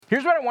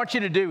Here's what I want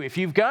you to do. If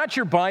you've got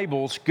your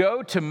Bibles,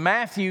 go to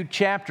Matthew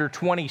chapter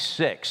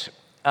 26.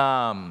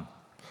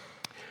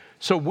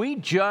 So we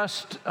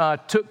just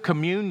took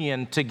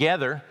communion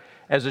together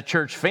as a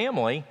church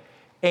family,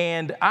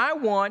 and I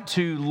want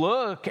to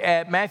look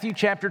at Matthew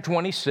chapter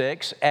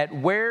 26 at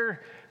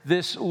where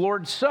this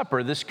Lord's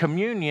Supper, this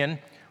communion,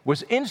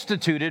 was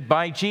instituted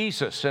by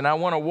Jesus. And I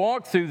want to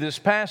walk through this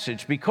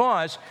passage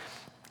because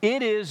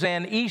it is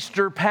an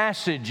Easter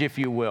passage, if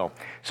you will.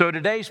 So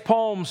today's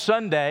Palm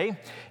Sunday,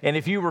 and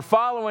if you were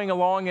following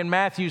along in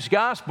Matthew's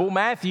Gospel,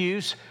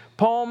 Matthew's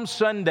Palm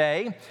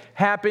Sunday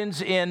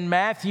happens in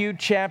Matthew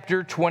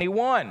chapter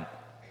 21.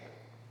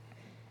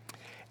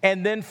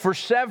 And then for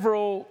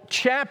several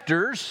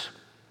chapters,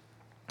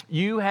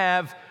 you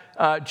have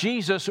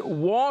Jesus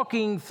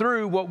walking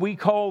through what we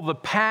call the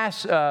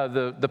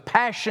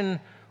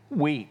Passion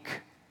Week.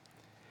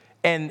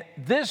 And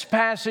this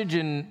passage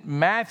in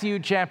Matthew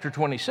chapter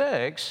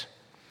 26,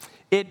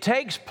 it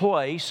takes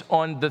place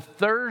on the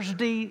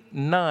Thursday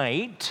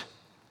night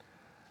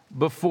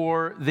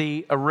before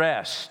the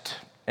arrest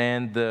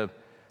and the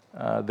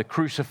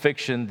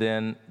crucifixion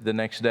then the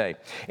next day.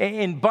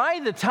 And by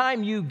the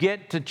time you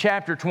get to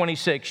chapter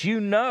 26,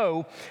 you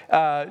know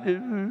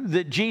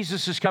that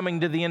Jesus is coming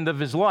to the end of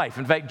his life.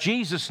 In fact,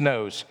 Jesus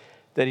knows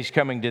that he's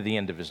coming to the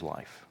end of his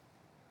life.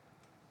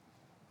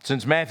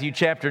 Since Matthew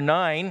chapter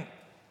 9,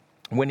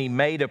 when he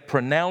made a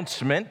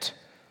pronouncement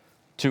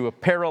to a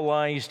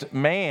paralyzed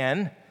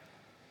man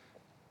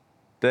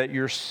that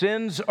your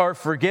sins are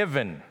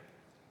forgiven,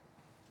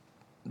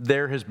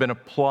 there has been a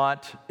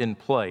plot in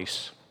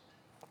place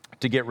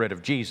to get rid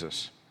of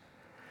Jesus.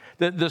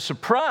 The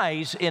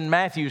surprise in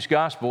Matthew's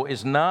gospel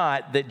is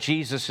not that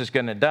Jesus is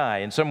going to die.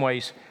 In some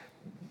ways,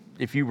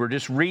 if you were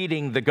just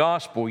reading the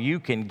gospel, you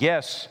can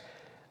guess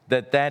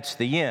that that's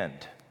the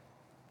end.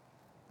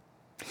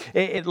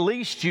 At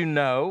least you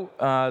know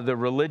the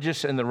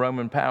religious and the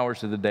Roman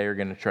powers of the day are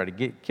going to try to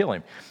kill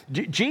him.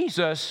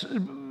 Jesus,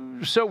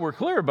 so we're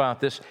clear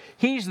about this,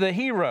 he's the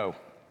hero.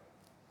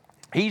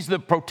 He's the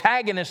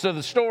protagonist of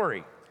the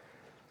story.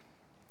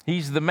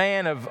 He's the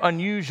man of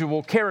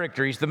unusual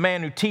character. He's the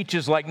man who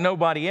teaches like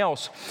nobody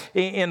else.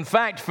 In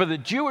fact, for the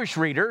Jewish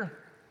reader,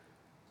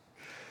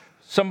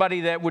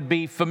 somebody that would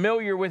be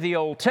familiar with the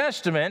Old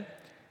Testament,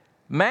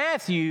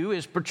 Matthew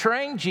is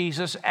portraying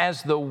Jesus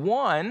as the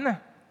one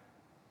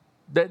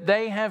that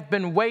they have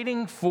been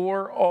waiting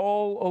for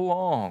all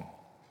along.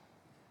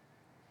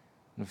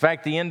 In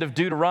fact, the end of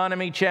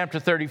Deuteronomy chapter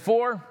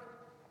 34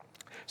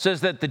 says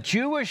that the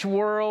Jewish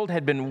world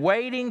had been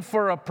waiting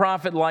for a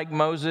prophet like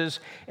Moses,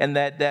 and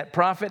that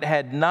prophet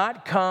had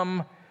not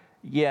come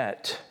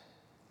yet.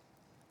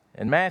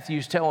 And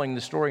Matthew's telling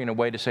the story in a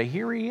way to say,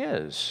 here he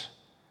is.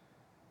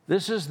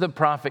 This is the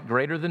prophet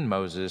greater than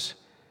Moses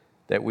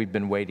that we've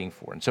been waiting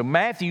for. And so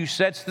Matthew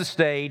sets the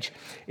stage.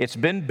 It's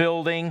been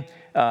building.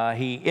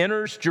 He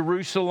enters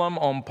Jerusalem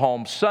on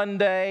Palm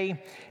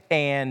Sunday,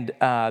 and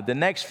the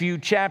next few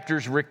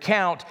chapters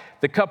recount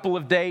the couple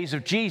of days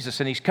of Jesus,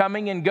 and he's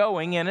coming and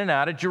going in and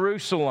out of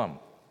Jerusalem.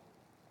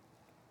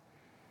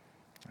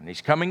 And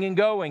he's coming and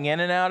going in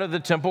and out of the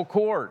temple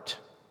court.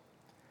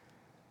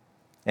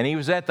 And he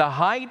was at the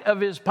height of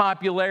his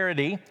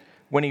popularity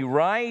when he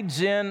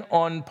rides in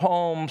on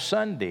Palm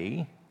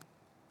Sunday.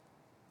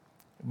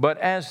 But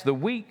as the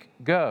week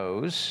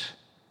goes,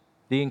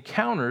 the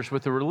encounters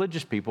with the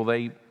religious people,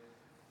 they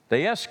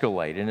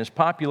escalate, and his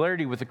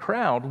popularity with the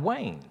crowd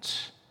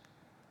wanes.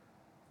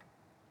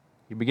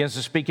 He begins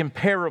to speak in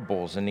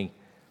parables, and he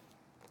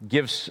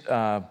gives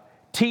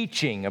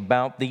teaching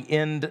about the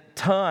end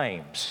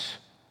times.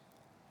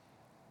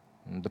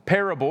 And the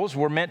parables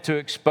were meant to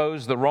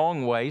expose the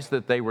wrong ways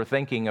that they were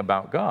thinking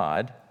about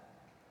God.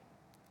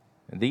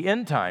 And the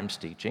end times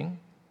teaching,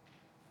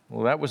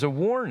 well, that was a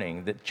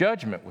warning that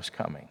judgment was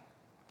coming.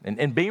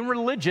 And being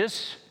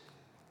religious,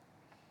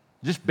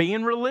 just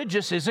being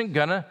religious isn't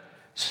going to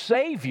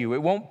save you.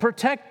 It won't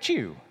protect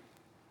you.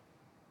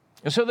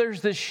 And so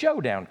there's this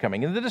showdown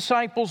coming. And the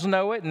disciples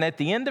know it. And at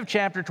the end of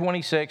chapter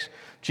 26,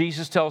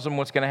 Jesus tells them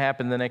what's going to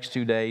happen the next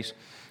 2 days.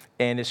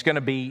 And it's going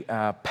to be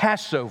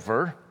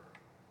Passover.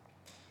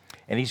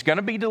 And he's going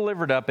to be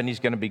delivered up and he's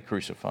going to be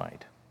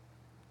crucified.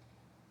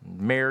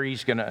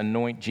 Mary's going to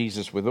anoint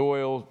Jesus with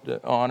oil,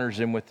 honors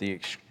him with the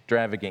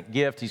extravagant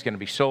gift. He's going to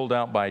be sold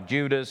out by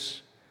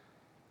Judas.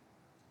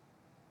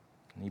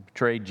 He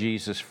betrayed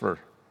Jesus for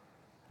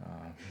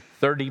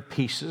 30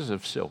 pieces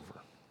of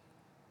silver.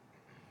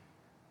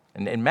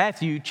 And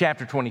Matthew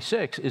chapter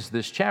 26 is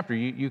this chapter.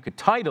 You could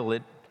title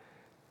it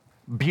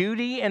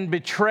Beauty and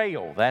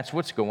Betrayal. That's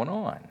what's going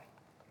on.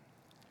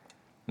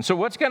 And so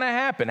what's going to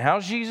happen?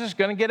 How's Jesus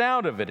going to get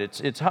out of it?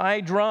 It's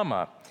high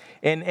drama.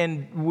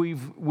 And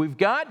we've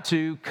got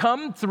to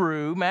come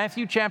through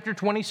Matthew chapter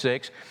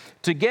 26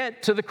 to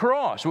get to the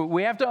cross.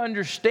 We have to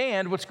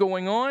understand what's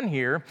going on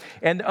here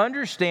and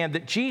understand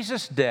that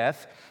Jesus'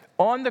 death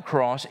on the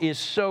cross is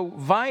so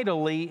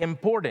vitally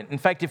important. In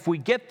fact, if we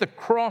get the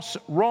cross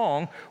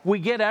wrong, we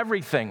get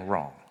everything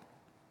wrong.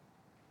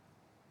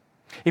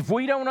 If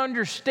we don't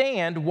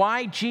understand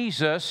why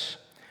Jesus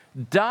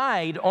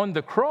died on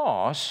the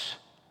cross,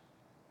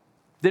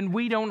 then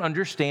we don't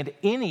understand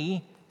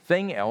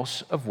anything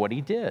else of what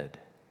he did.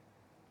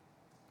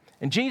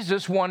 And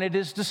Jesus wanted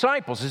his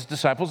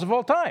disciples of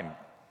all time,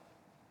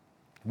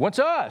 wants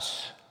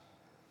us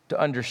to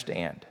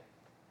understand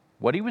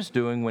what he was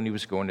doing when he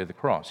was going to the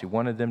cross. He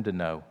wanted them to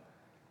know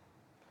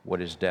what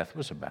his death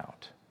was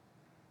about.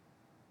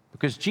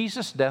 Because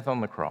Jesus' death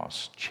on the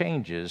cross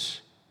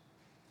changes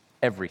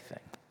everything.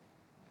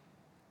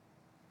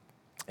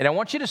 And I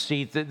want you to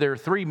see that there are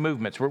three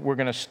movements. We're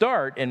going to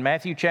start in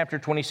Matthew chapter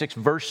 26,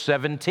 verse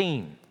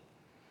 17.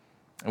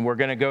 And we're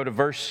going to go to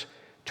verse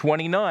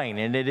 29.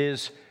 And it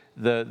is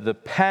the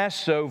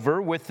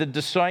Passover with the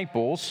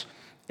disciples.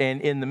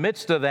 And in the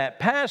midst of that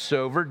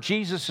Passover,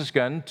 Jesus is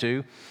going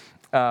to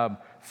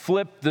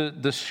flip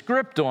the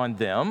script on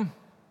them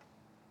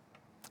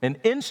and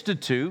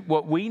institute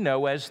what we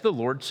know as the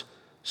Lord's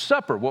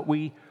Supper, what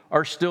we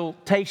are still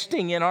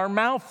tasting in our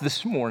mouth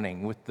this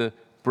morning with the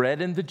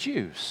bread and the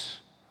juice.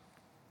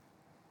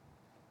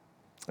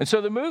 And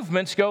so the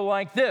movements go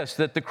like this,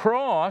 that the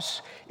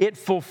cross, it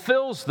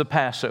fulfills the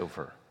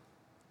Passover.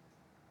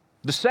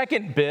 The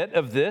second bit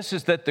of this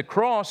is that the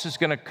cross is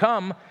going to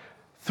come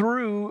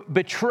through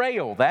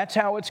betrayal. That's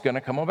how it's going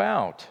to come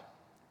about.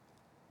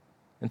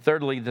 And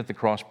thirdly, that the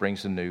cross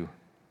brings a new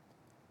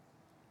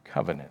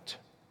covenant.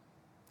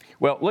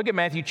 Well, look at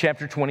Matthew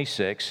chapter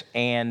 26,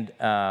 and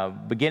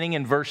beginning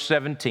in verse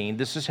 17,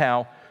 this is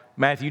how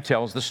Matthew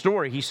tells the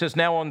story. He says,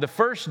 "Now on the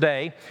first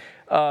day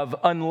of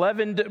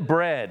unleavened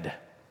bread,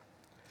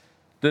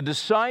 the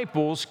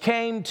disciples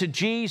came to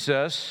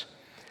Jesus.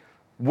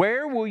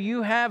 'Where will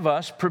you have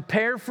us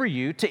prepare for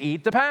you to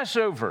eat the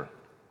Passover?'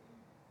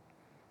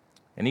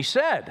 And he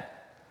said,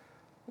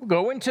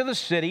 'Go into the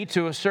city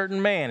to a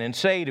certain man and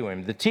say to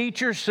him, the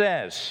teacher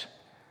says,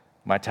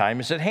 my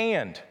time is at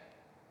hand.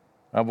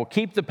 I will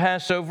keep the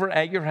Passover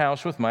at your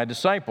house with my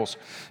disciples.'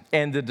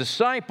 And the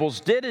disciples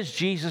did as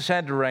Jesus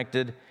had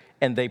directed,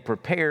 and they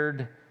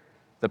prepared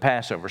the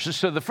Passover."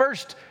 So the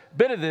first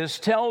bit of this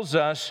tells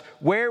us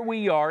where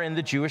we are in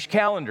the Jewish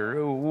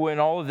calendar when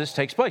all of this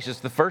takes place. It's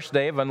the first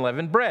day of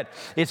unleavened bread.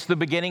 It's the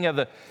beginning of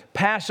the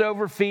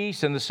Passover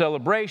feast and the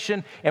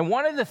celebration. And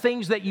one of the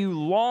things that you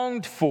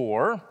longed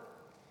for,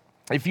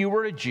 if you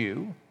were a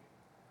Jew,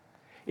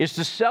 is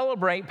to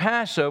celebrate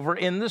Passover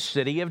in the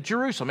city of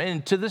Jerusalem.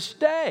 And to this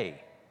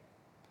day,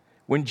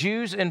 when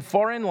Jews in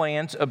foreign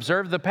lands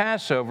observe the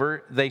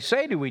Passover, they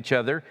say to each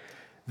other,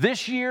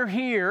 "This year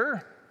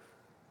here,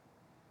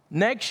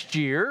 next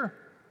year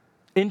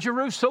in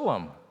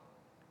Jerusalem."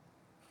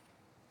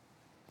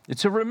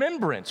 It's a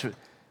remembrance.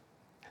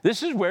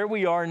 This is where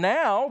we are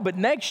now, but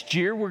next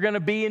year we're going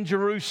to be in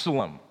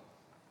Jerusalem.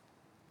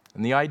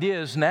 And the idea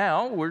is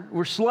now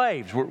we're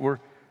slaves. We're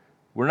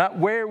not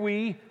where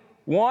we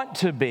want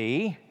to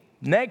be.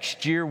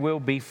 Next year we'll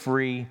be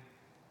free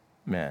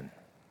men.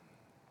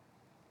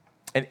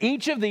 And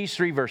each of these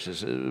three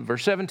verses,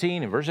 verse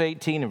 17 and verse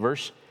 18 and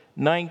verse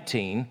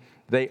 19,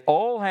 they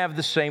all have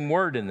the same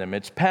word in them.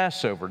 It's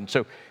Passover. And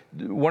so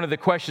one of the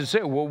questions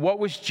is, well, what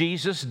was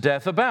Jesus'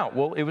 death about?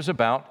 Well, it was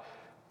about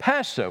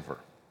Passover.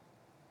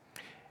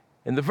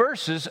 And the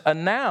verses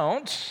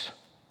announce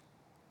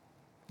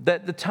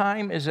that the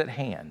time is at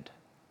hand.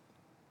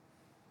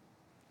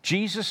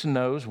 Jesus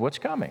knows what's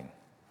coming.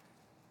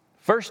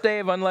 First day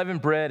of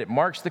unleavened bread, it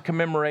marks the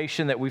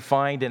commemoration that we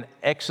find in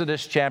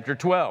Exodus chapter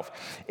 12.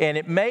 And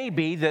it may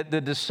be that the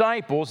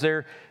disciples,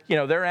 they're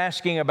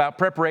asking about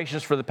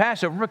preparations for the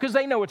Passover because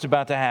they know it's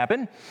about to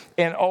happen.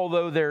 And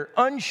although they're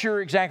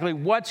unsure exactly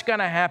what's going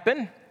to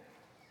happen,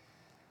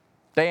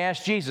 they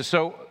ask Jesus.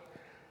 So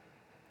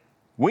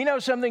we know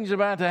something's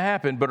about to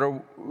happen, but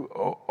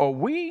are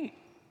we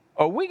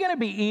going to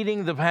be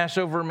eating the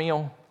Passover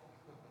meal?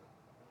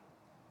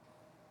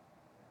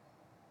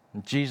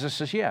 And Jesus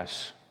says,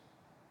 yes.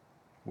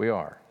 We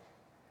are.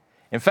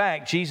 In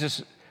fact,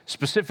 Jesus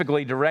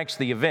specifically directs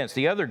the events.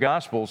 The other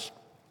Gospels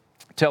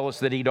tell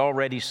us that he'd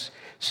already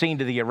seen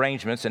to the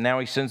arrangements, and now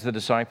he sends the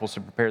disciples to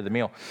prepare the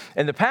meal.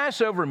 And the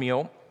Passover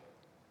meal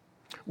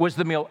was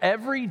the meal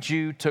every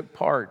Jew took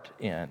part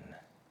in.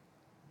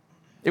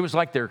 It was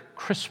like their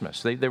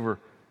Christmas. They were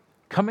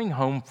coming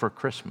home for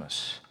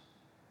Christmas.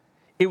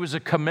 It was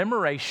a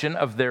commemoration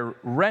of their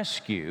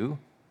rescue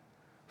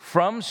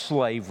from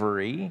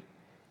slavery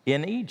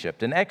in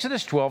Egypt. And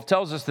Exodus 12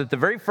 tells us that the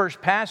very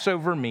first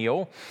Passover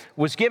meal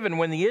was given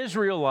when the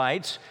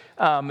Israelites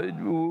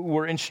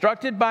were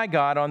instructed by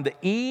God on the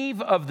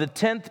eve of the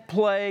 10th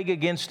plague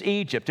against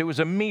Egypt. It was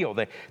a meal.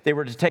 They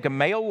were to take a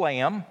male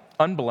lamb,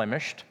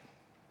 unblemished.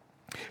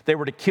 They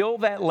were to kill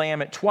that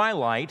lamb at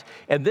twilight,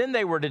 and then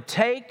they were to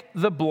take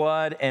the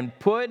blood and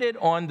put it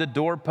on the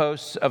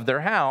doorposts of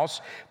their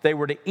house. They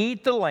were to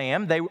eat the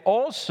lamb. They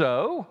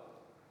also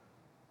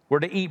were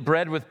to eat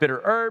bread with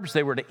bitter herbs.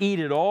 They were to eat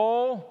it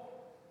all,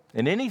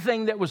 and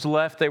anything that was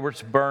left, they were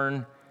to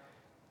burn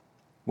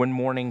when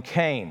morning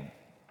came.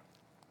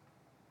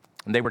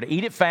 And they were to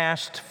eat it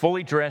fast,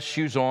 fully dressed,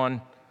 shoes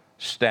on,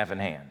 staff in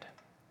hand.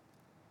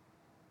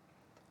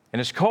 And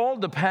it's called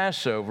the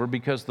Passover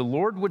because the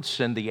Lord would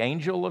send the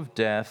angel of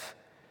death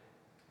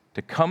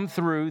to come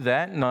through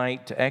that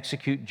night to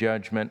execute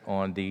judgment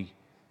on the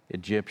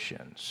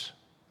Egyptians.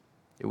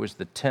 It was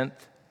the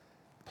 10th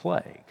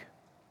plague.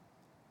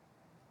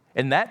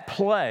 And that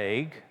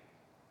plague,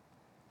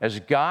 as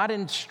God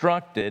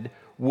instructed,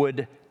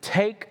 would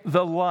take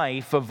the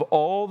life of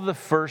all the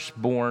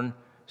firstborn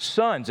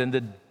sons. And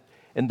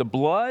the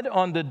blood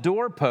on the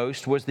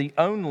doorpost was the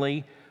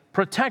only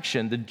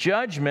protection. The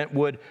judgment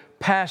would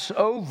pass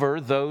over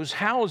those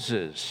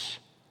houses.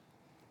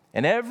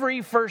 And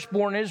every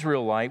firstborn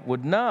Israelite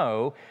would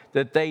know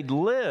that they'd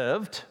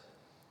lived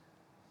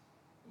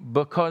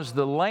because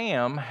the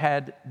lamb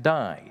had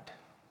died.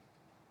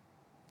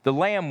 The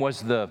lamb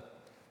was the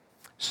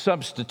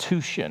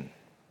substitution,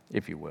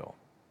 if you will.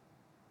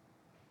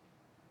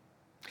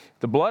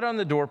 The blood on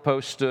the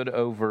doorpost stood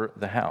over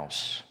the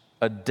house.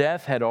 A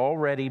death had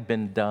already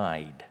been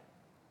died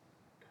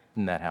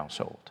in that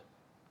household.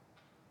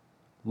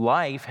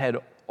 Life had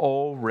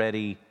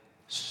already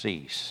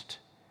ceased.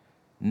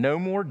 No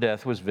more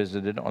death was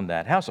visited on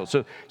that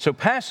household. So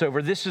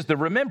Passover, this is the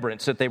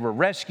remembrance that they were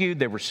rescued,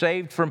 they were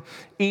saved from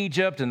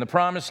Egypt and the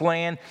Promised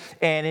Land,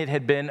 and it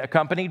had been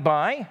accompanied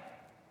by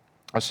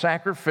a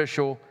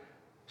sacrificial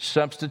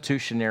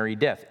substitutionary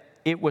death.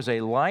 It was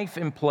a life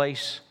in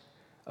place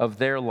of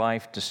their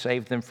life to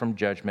save them from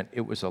judgment.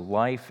 It was a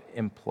life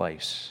in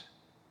place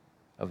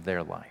of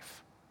their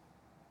life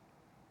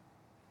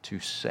to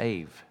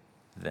save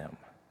them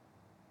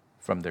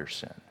from their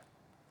sin.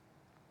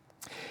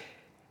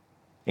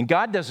 And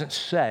God doesn't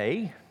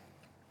say,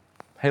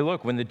 hey,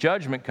 look, when the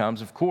judgment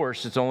comes, of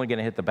course, it's only going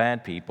to hit the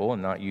bad people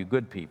and not you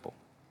good people.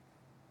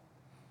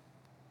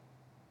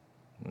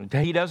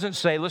 He doesn't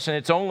say, listen,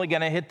 it's only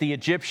going to hit the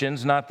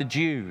Egyptians, not the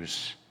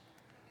Jews.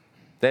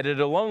 That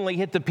it'll only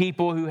hit the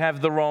people who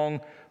have the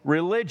wrong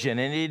religion.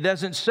 And he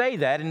doesn't say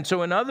that. And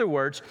so in other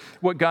words,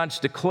 what God's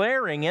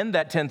declaring in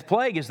that 10th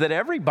plague is that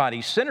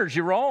everybody's sinners.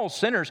 You're all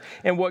sinners.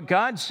 And what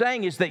God's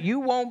saying is that you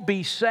won't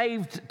be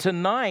saved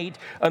tonight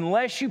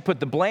unless you put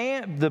the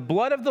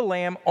blood of the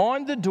lamb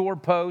on the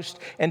doorpost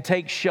and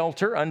take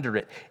shelter under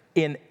it.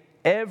 In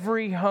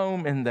every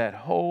home in that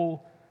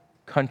whole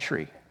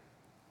country.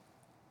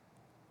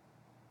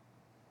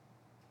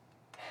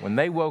 When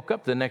they woke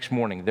up the next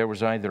morning, there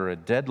was either a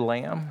dead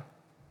lamb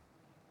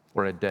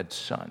or a dead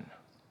son.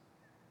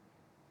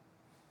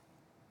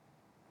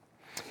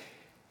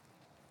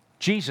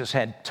 Jesus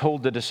had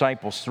told the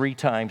disciples 3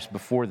 times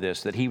before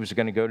this that he was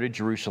going to go to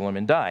Jerusalem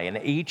and die. And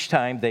each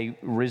time they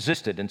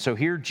resisted. And so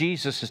here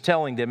Jesus is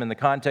telling them in the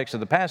context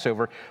of the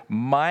Passover,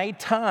 my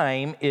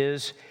time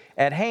is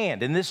at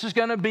hand. And this is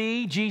going to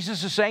be,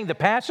 Jesus is saying, the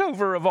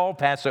Passover of all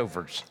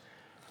Passovers.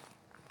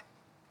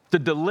 The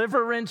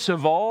deliverance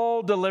of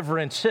all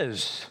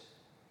deliverances.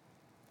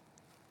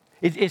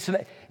 It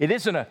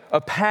isn't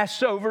a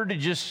Passover to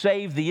just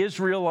save the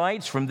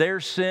Israelites from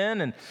their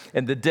sin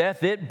and the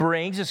death it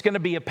brings. It's going to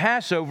be a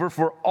Passover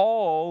for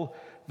all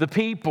the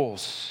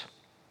peoples.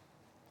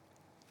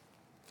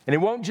 And it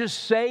won't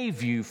just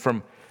save you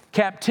from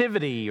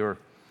captivity or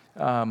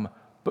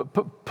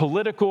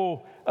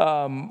political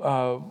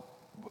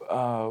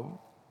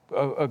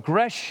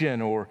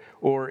aggression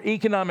or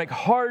economic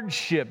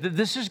hardship.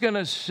 This is going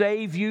to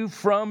save you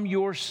from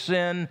your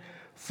sin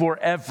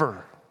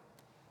forever.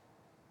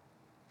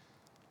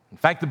 In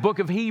fact, the book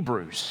of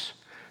Hebrews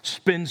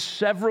spends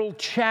several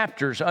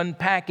chapters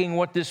unpacking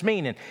what this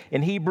means.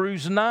 In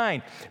Hebrews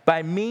 9,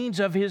 by means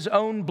of his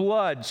own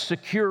blood,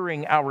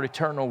 securing our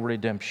eternal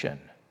redemption.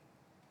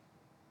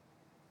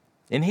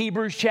 In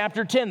Hebrews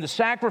chapter 10, the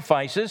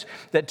sacrifices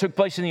that took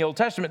place in the Old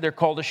Testament, they're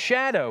called a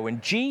shadow.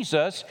 And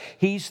Jesus,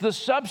 he's the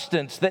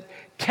substance that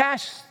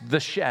casts the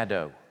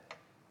shadow.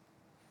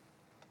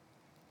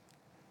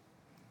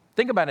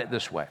 Think about it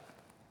this way.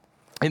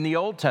 In the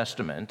Old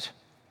Testament,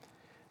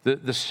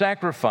 the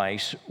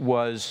sacrifice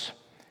was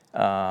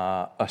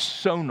a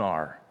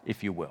sonar,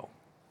 if you will.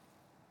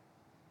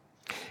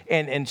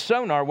 And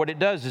sonar, what it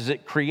does is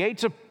it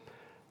creates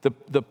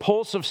the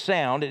pulse of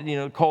sound,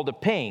 called a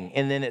ping,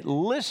 and then it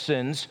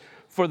listens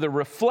for the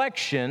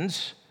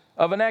reflections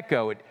of an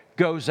echo. It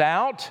goes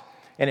out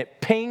and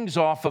it pings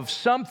off of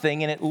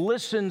something and it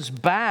listens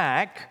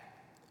back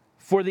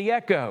for the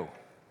echo.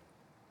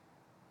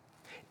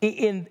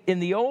 In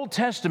the Old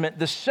Testament,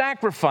 the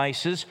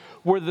sacrifices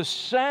were the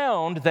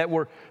sound that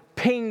were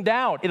pinged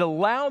out. It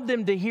allowed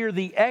them to hear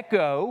the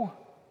echo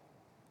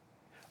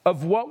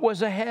of what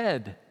was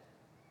ahead.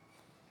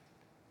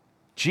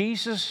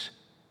 Jesus'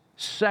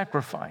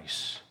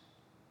 sacrifice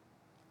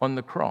on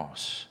the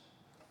cross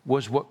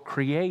was what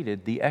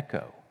created the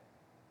echo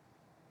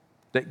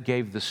that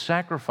gave the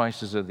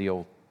sacrifices of the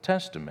Old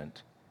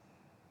Testament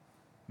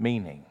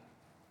meaning.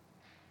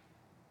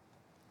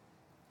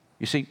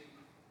 You see,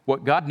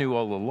 what God knew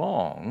all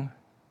along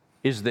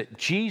is that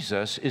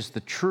Jesus is the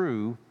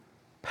true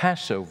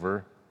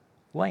Passover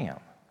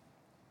lamb.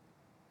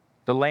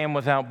 The lamb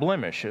without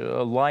blemish,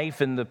 a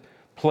life in the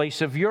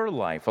place of your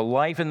life, a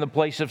life in the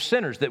place of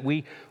sinners, that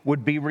we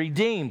would be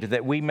redeemed,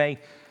 that we may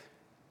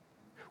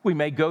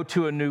go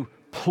to a new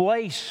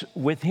place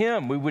with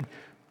him. We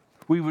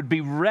would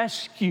be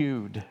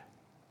rescued.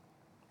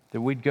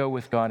 that we'd go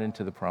with God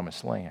into the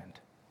promised land.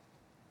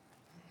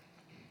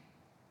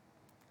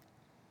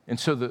 And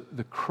so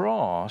the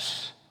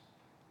cross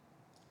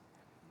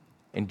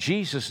and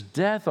Jesus'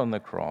 death on the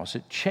cross,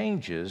 it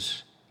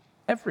changes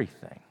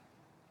everything.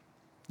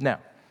 Now,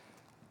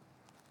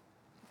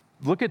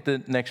 look at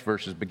the next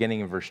verses, beginning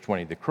in verse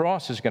 20. The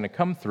cross is going to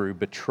come through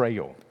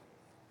betrayal.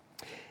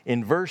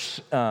 In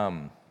verse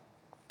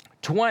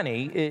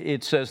 20,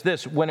 it says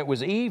this: when it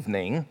was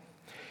evening,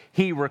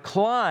 he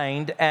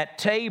reclined at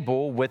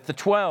table with the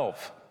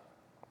 12.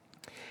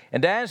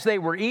 And as they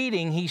were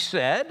eating, he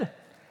said,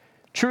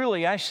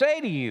 "Truly I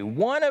say to you,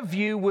 one of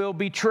you will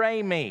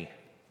betray me."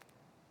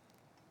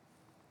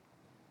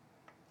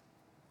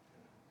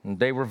 And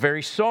they were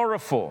very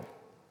sorrowful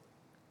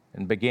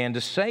and began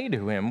to say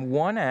to him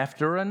one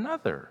after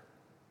another,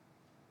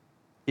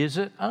 "Is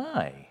it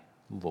I,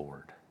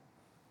 Lord?"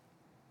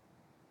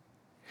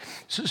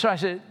 So I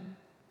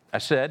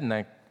said, and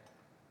I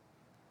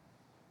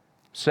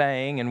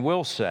saying and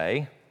will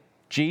say,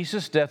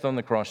 Jesus' death on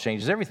the cross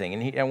changes everything.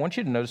 And I want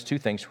you to notice two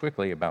things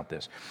quickly about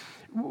this.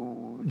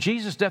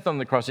 Jesus' death on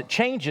the cross, it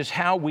changes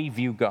how we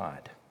view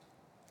God.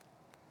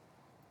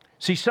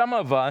 See, some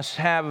of us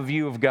have a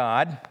view of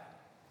God.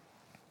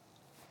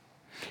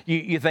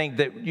 You think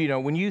that,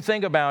 when you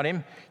think about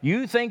him,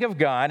 you think of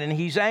God and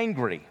he's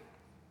angry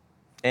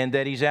and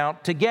that he's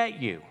out to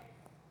get you.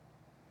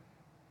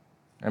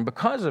 And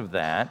because of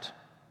that,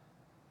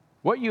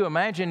 what you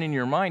imagine in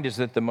your mind is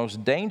that the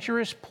most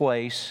dangerous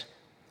place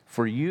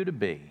for you to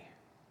be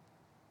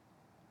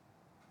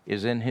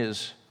is in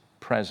his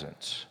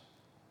presence.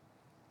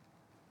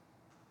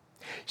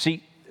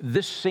 See,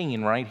 this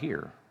scene right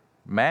here,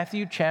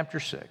 Matthew chapter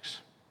 6,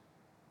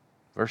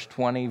 verse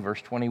 20,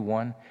 verse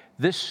 21,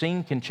 this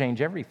scene can change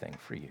everything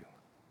for you.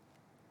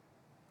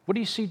 What do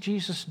you see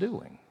Jesus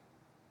doing?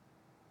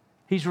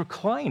 He's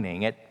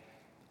reclining at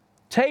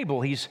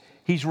table. He's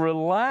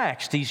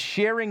relaxed. He's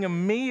sharing a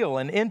meal,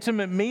 an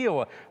intimate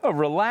meal, a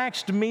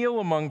relaxed meal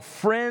among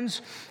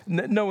friends,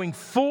 knowing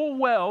full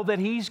well that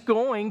he's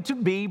going to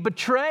be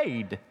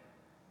betrayed.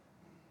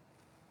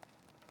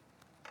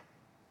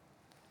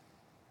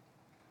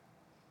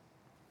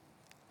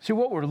 See,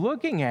 what we're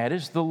looking at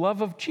is the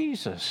love of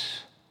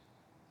Jesus.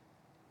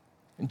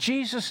 And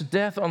Jesus'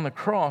 death on the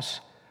cross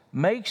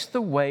makes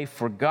the way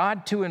for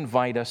God to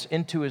invite us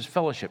into his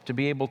fellowship, to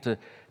be able to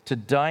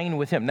dine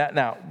with him.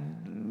 Now,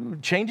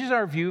 changes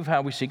our view of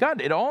how we see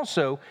God. It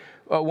also,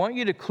 I want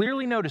you to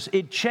clearly notice,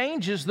 it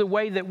changes the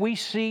way that we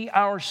see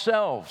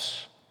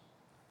ourselves.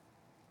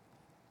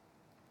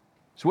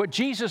 So what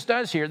Jesus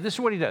does here, this is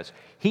what he does.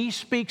 He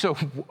speaks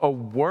a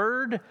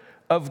word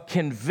of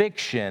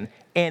conviction,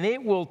 and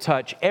it will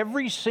touch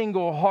every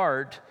single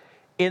heart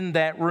in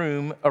that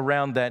room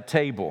around that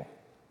table.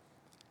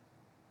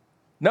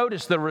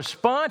 Notice the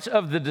response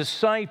of the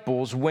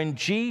disciples when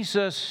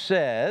Jesus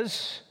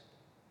says,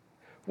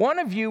 "One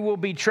of you will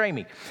betray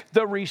me."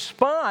 The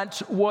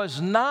response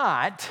was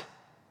not,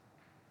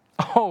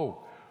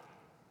 "Oh,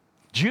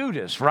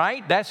 Judas,"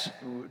 right?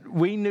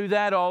 We knew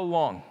that all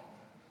along.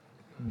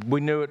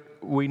 We knew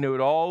it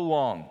all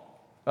along.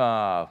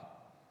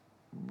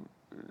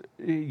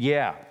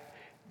 Yeah.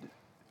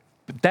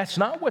 But that's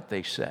not what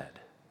they said.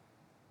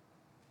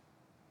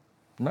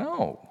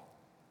 No.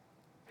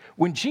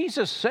 When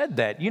Jesus said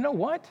that, you know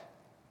what?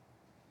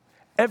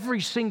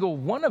 Every single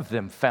one of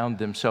them found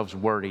themselves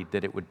worried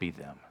that it would be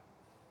them.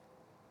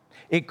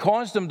 It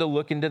caused them to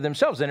look into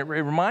themselves, and it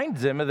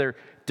reminds them of their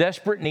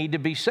desperate need to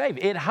be saved.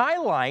 It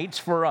highlights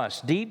for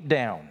us deep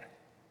down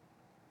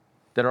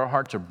that our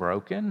hearts are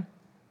broken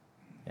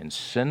and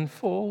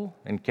sinful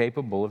and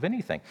capable of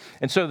anything.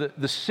 And so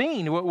the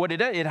scene, what it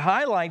does, it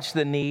highlights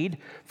the need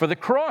for the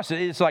cross.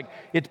 It's like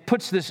it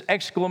puts this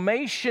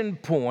exclamation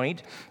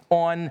point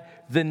on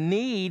the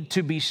need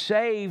to be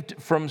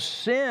saved from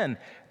sin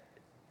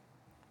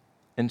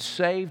and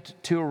saved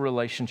to a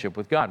relationship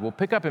with God. We'll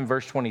pick up in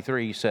verse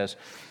 23. He says,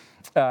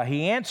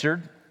 he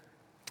answered,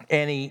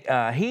 and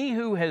he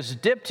who has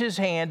dipped his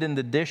hand in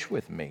the dish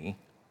with me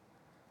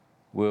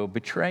will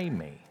betray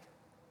me.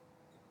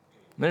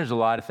 There's a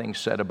lot of things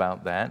said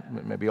about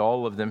that. Maybe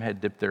all of them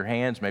had dipped their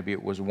hands. Maybe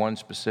it was one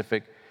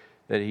specific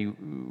that he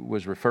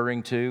was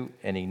referring to,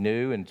 and he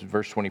knew. In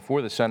verse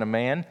 24, the Son of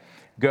Man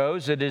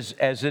goes,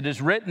 as it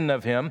is written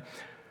of him,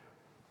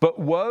 but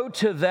woe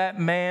to that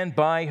man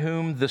by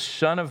whom the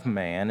Son of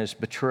Man is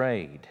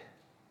betrayed.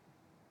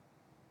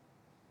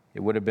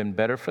 It would have been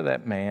better for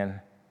that man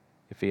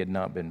if he had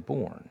not been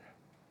born.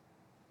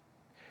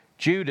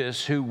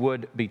 Judas, who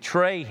would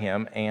betray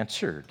him,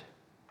 answered,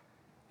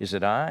 "Is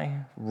it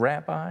I,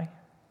 Rabbi?"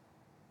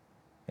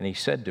 And he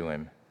said to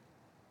him,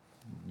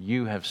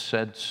 "You have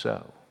said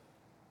so."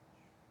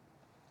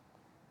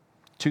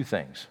 Two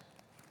things.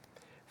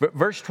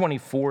 Verse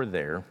 24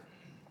 there,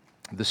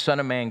 the Son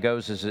of Man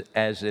goes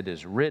as it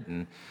is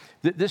written.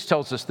 This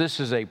tells us this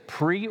is a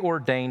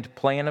preordained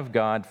plan of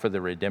God for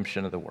the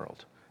redemption of the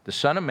world. The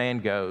Son of Man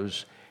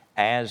goes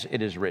as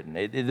it is written.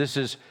 This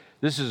is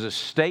a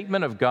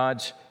statement of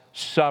God's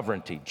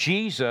sovereignty.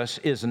 Jesus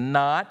is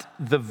not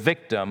the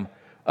victim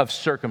of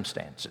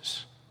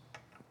circumstances.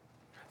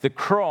 The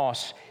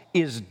cross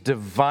is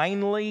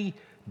divinely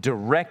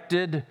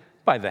directed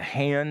by the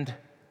hand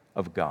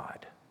of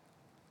God.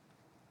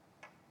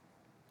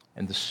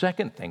 And the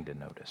second thing to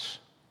notice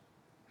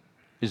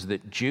is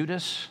that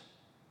Judas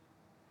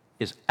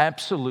is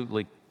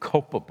absolutely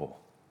culpable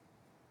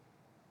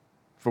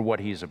for what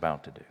he is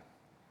about to do.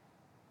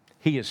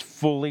 He is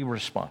fully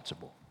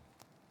responsible.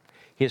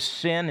 His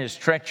sin, his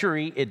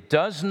treachery, it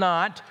does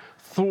not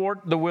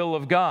thwart the will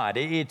of God.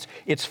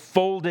 It's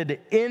folded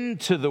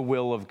into the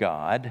will of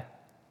God.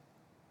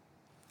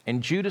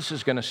 And Judas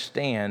is going to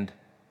stand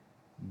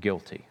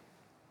guilty.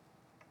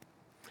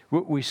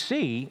 We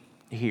see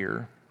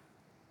here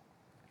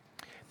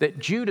that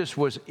Judas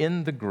was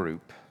in the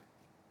group,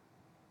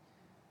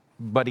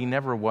 but he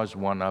never was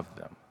one of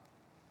them.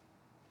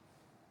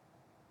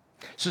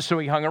 So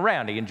he hung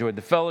around. He enjoyed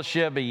the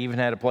fellowship. He even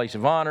had a place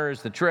of honor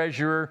as the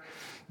treasurer.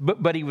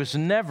 But he was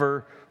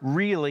never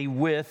really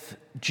with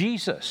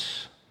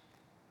Jesus.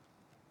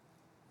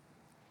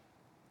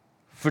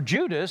 For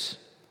Judas,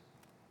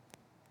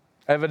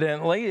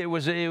 evidently, it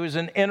was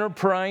an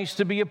enterprise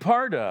to be a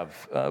part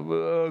of,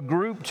 a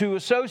group to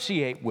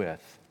associate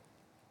with.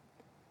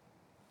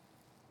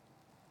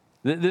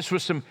 This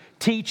was some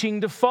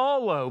teaching to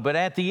follow, but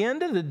at the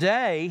end of the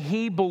day,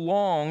 he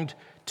belonged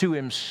to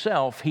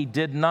himself. He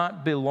did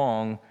not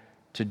belong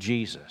to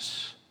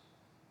Jesus.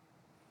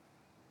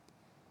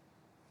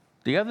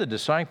 The other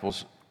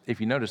disciples,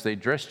 if you notice, they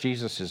addressed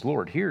Jesus as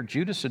Lord. Here,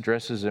 Judas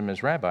addresses him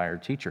as rabbi or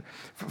teacher.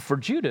 For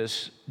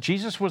Judas,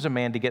 Jesus was a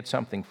man to get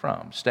something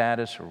from,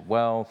 status or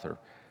wealth or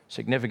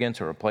significance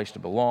or a place to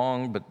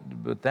belong,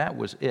 but that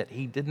was it.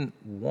 He didn't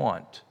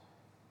want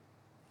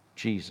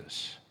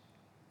Jesus.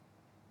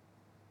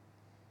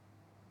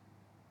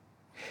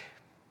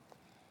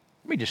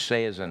 Let me just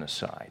say as an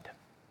aside,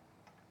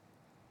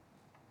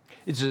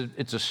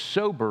 it's a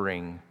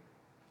sobering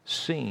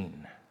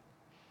scene,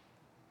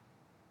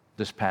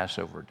 this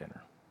Passover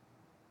dinner.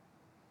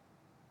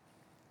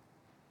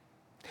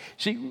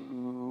 See,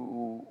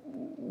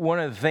 one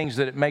of the things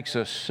that it makes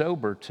us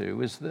sober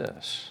to is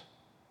this.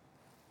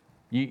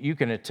 You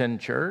can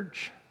attend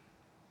church,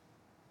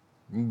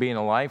 you can be in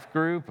a life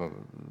group,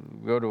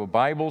 go to a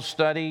Bible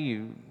study,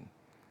 you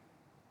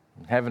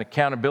have an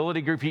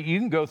accountability group. You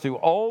can go through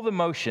all the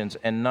motions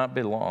and not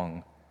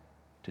belong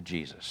to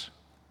Jesus.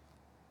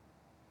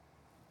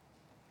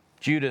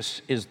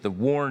 Judas is the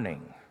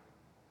warning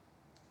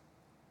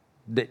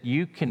that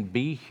you can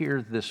be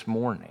here this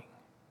morning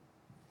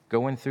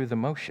going through the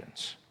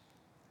motions.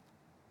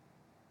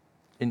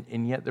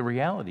 And yet the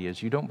reality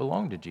is you don't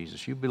belong to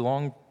Jesus. You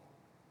belong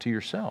to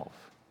yourself.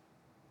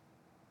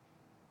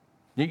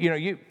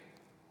 Maybe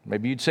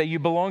you'd say you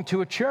belong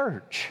to a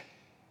church.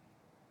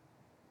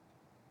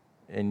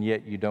 And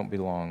yet you don't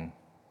belong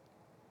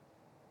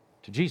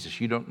to Jesus.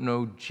 You don't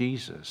know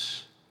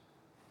Jesus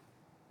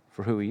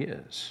for who he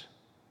is.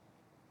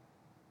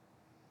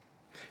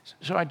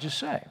 So I just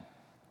say,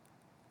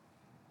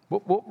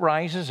 what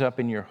rises up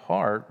in your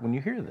heart when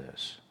you hear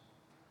this?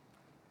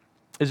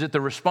 Is it the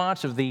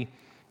response of the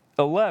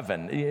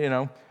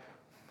 11,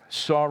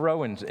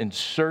 sorrow and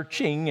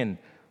searching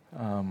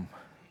and,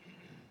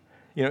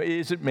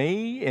 is it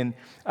me? And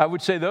I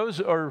would say those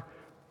are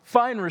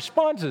fine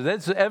responses.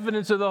 That's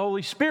evidence of the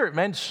Holy Spirit,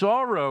 man.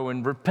 Sorrow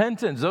and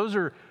repentance, those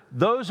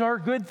are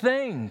good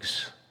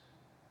things,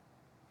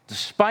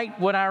 despite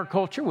what our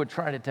culture would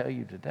try to tell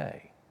you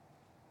today.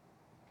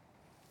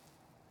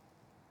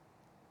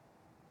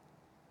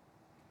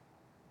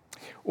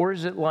 Or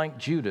is it like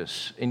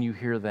Judas, and you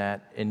hear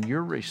that, and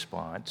your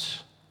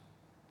response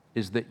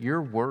is that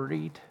you're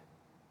worried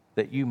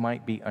that you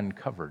might be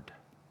uncovered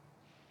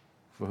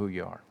for who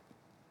you are?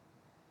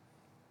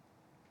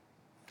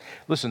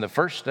 Listen, the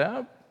first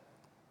step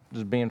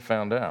is being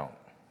found out.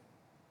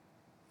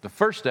 The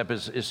first step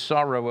is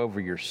sorrow over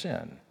your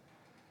sin.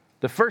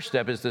 The first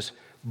step is this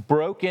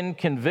broken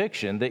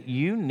conviction that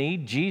you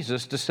need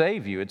Jesus to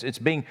save you. It's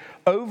being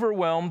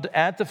overwhelmed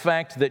at the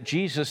fact that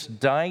Jesus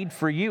died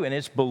for you, and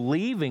it's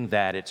believing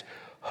that. It's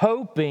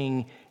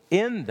hoping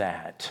in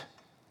that.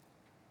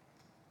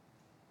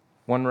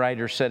 One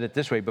writer said it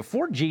this way: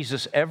 before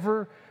Jesus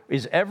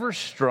is ever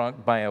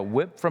struck by a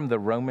whip from the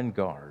Roman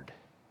guard,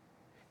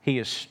 he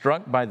is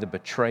struck by the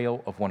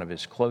betrayal of one of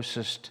his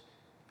closest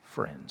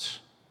friends.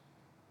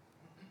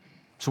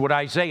 It's what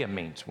Isaiah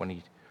means when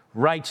he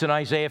writes in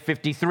Isaiah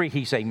 53,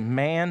 he's a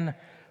man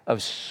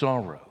of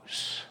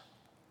sorrows.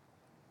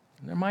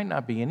 And there might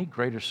not be any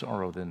greater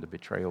sorrow than the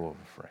betrayal of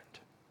a friend.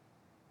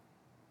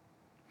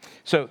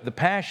 So the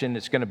passion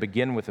is going to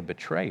begin with a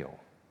betrayal.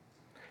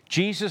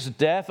 Jesus'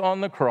 death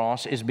on the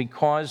cross is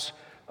because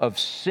of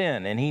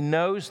sin, and he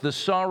knows the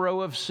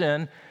sorrow of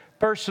sin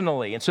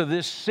personally. And so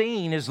this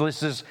scene is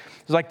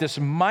like this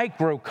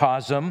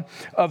microcosm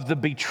of the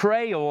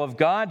betrayal of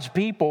God's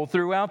people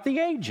throughout the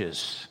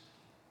ages.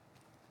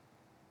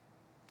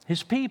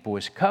 His people,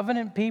 his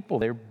covenant people,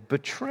 they're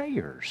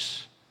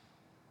betrayers.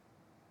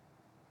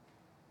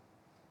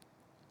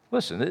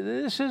 Listen,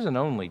 this isn't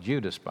only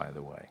Judas, by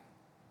the way.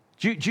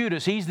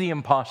 Judas, he's the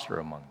imposter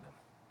among them.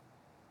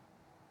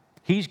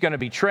 He's going to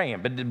betray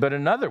him, but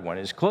another one,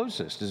 his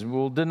closest,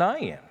 will deny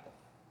him.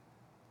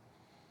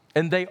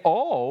 And they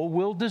all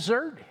will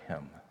desert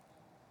him.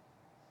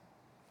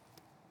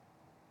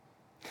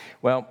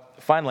 Well,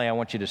 finally, I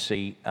want you to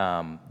see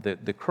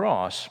the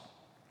cross.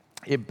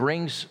 It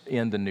brings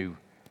in the new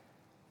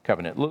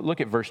covenant.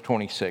 Look at verse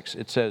 26.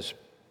 It says,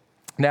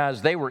 "Now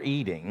as they were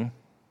eating,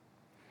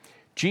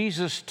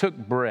 Jesus took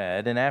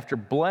bread, and after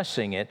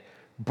blessing it,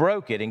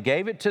 broke it and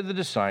gave it to the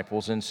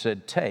disciples and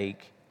said,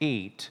 'Take,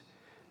 eat,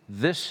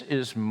 this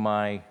is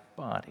my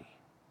body.'"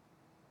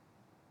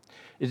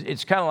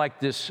 It's kind of like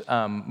this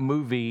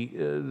movie,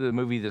 the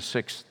movie The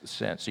Sixth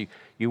Sense.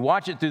 You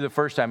watch it through the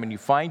first time and you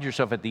find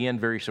yourself at the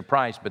end very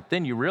surprised, but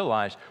then you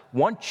realize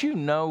once you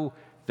know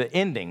the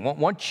ending,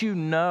 once you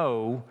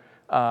know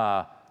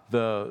the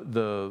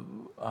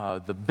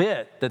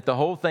bit that the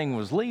whole thing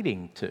was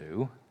leading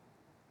to,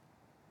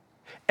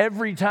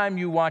 every time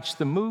you watch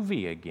the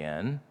movie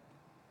again,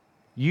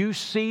 you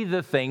see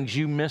the things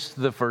you missed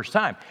the first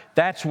time.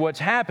 That's what's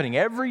happening.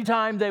 Every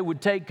time they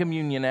would take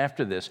communion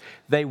after this,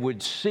 they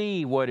would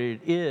see what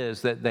it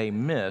is that they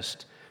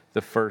missed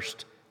the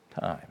first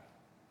time.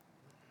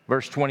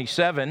 Verse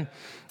 27,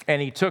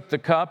 "And he took the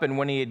cup, and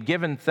when he had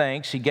given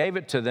thanks, he gave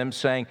it to them,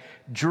 saying,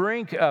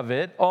 'Drink of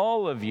it,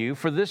 all of you,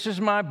 for this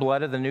is my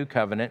blood of the new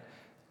covenant,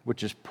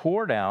 which is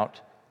poured out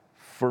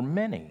for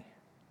many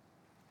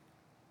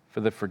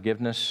for the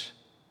forgiveness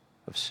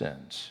of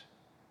sins.'"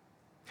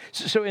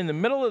 So in the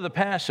middle of the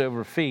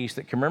Passover feast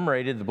that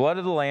commemorated the blood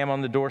of the Lamb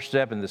on the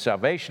doorstep and the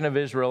salvation of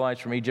Israelites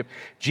from Egypt,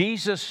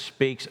 Jesus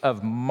speaks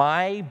of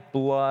my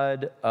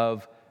blood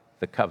of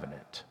the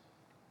covenant.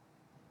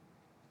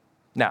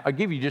 Now, I'll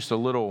give you just a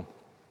little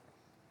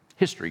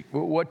history.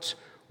 What's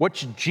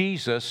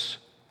Jesus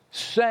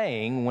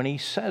saying when he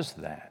says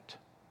that?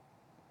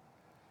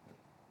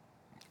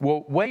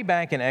 Well, way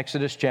back in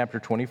Exodus chapter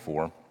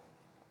 24,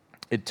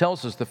 it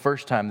tells us the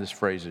first time this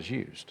phrase is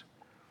used.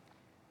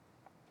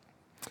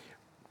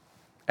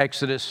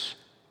 Exodus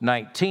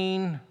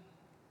 19,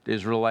 the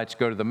Israelites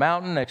go to the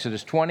mountain.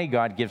 Exodus 20,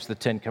 God gives the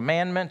 10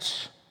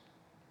 Commandments.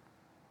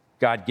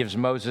 God gives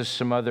Moses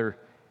some other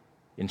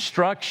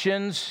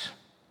instructions.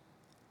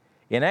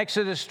 In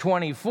Exodus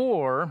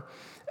 24,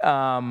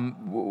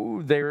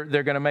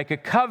 they're going to make a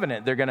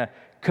covenant. They're going to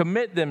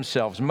commit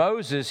themselves.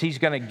 Moses, he's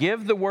going to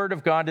give the word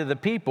of God to the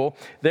people.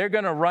 They're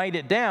going to write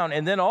it down,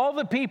 and then all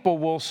the people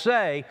will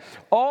say,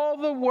 "All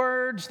the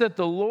words that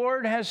the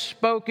Lord has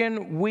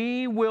spoken,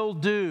 we will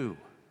do."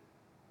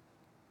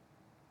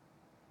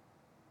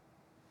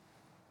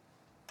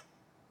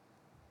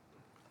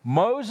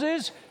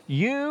 Moses,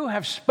 you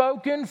have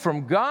spoken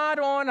from God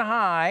on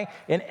high,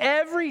 and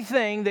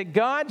everything that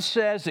God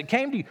says that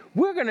came to you,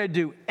 we're going to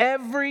do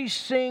every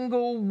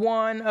single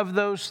one of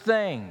those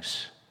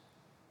things.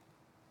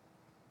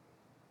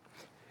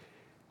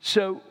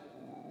 So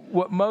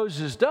what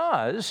Moses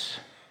does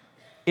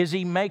is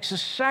he makes a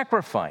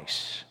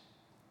sacrifice,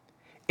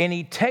 and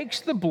he takes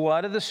the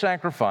blood of the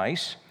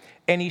sacrifice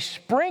and he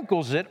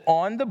sprinkles it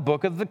on the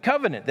book of the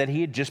covenant that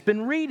he had just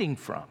been reading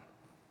from.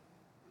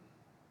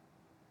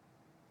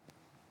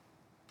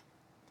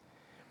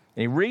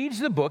 And he reads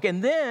the book,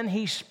 and then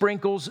he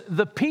sprinkles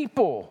the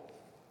people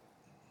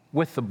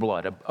with the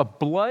blood, a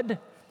blood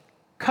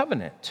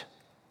covenant.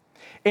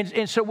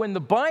 And so when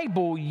the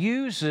Bible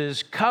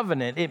uses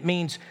covenant, it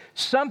means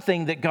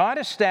something that God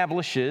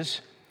establishes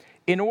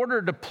in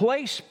order to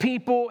place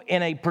people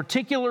in a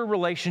particular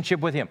relationship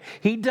with him.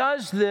 He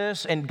does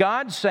this, and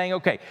God's saying,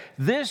 okay,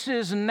 this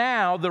is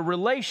now the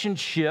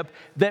relationship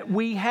that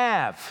we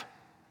have.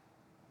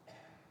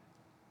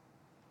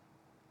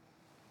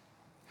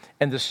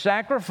 And the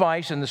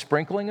sacrifice and the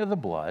sprinkling of the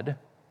blood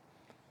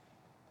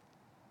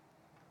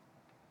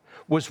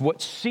was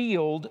what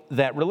sealed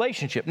that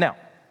relationship. Now,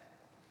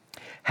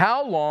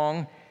 how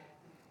long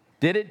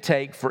did it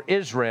take for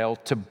Israel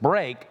to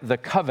break the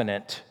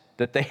covenant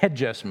that they had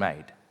just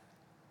made?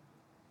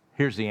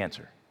 Here's the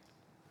answer.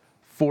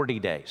 40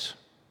 days.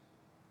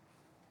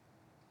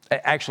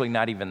 Actually,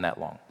 not even that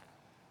long.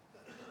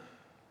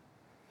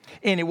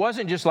 And it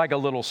wasn't just like a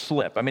little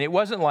slip. I mean, it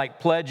wasn't like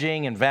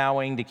pledging and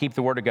vowing to keep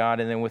the word of God,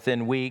 and then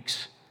within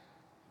weeks,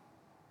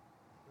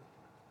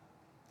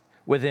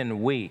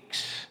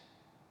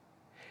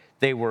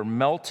 they were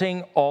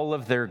melting all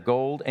of their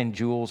gold and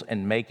jewels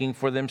and making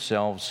for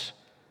themselves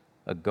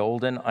a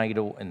golden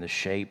idol in the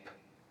shape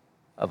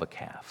of a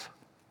calf.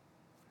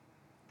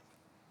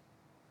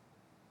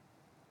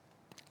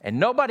 And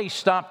nobody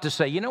stopped to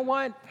say, you know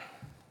what?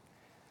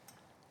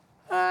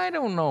 I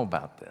don't know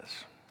about this.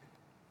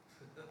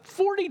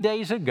 40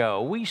 days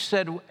ago, we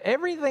said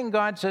everything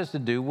God says to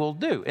do, we'll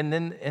do. And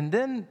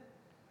then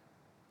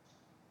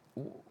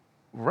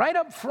right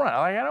up front,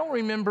 like I don't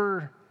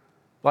remember,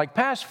 like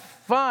past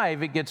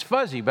 5, it gets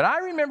fuzzy, but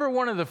I remember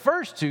one of the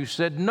first 2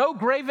 said, no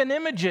graven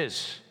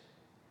images.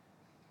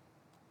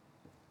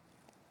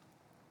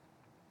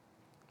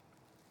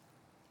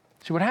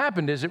 See, what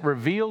happened is it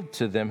revealed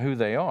to them who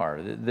they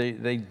are.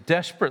 They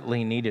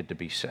desperately needed to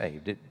be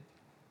saved.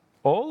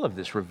 All of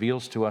this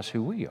reveals to us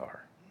who we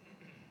are.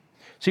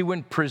 See,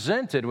 when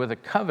presented with a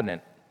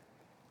covenant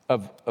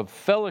of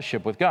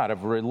fellowship with God,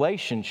 of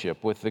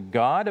relationship with the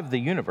God of the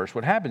universe,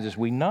 what happens is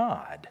we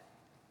nod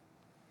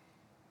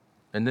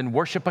and then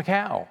worship a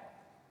cow.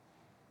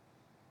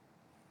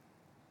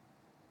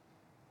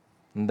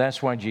 And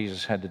that's why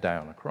Jesus had to die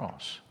on the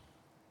cross.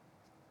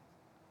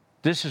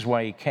 This is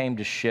why he came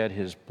to shed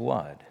his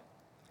blood.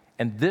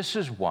 And this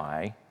is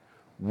why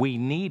we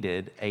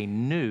needed a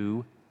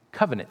new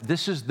covenant.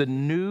 This is the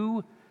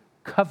new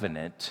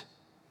covenant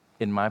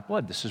in my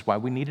blood. This is why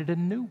we needed a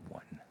new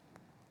one.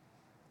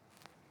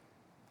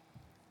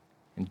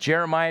 In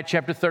Jeremiah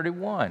chapter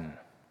 31,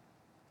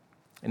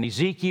 in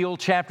Ezekiel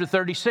chapter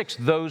 36,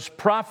 those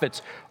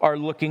prophets are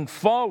looking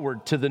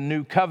forward to the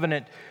new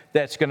covenant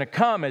that's going to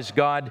come as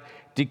God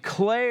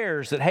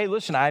declares that, hey,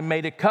 listen, I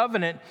made a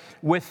covenant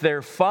with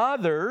their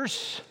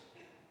fathers,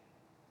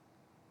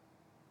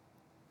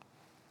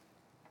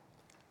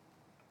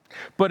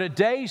 but a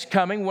day's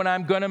coming when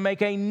I'm going to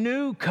make a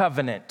new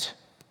covenant.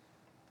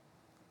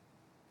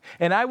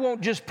 And I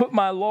won't just put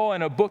my law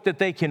in a book that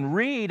they can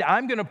read.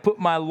 I'm going to put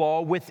my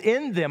law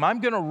within them.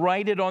 I'm going to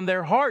write it on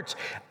their hearts.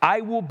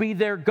 I will be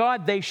their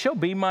God. They shall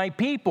be my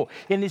people.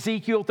 In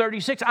Ezekiel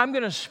 36, I'm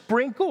going to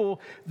sprinkle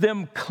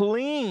them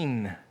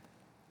clean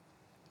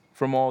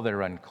from all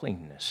their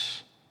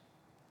uncleanness.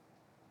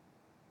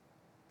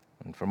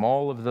 And from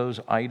all of those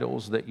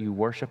idols that you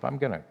worship, I'm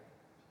going to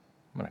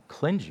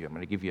cleanse you. I'm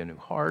going to give you a new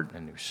heart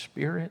and a new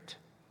spirit.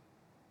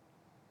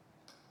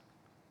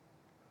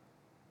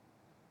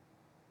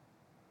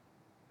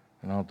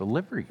 And I'll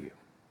deliver you.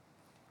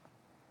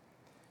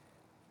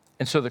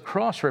 And so the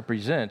cross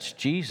represents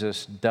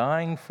Jesus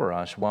dying for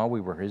us while we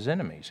were his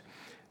enemies.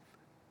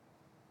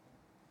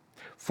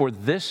 For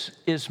this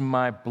is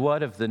my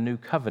blood of the new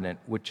covenant,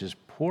 which is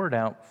poured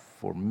out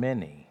for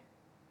many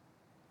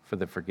for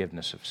the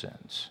forgiveness of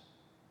sins.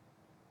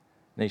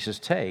 And he says,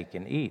 take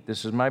and eat.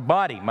 This is my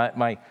body,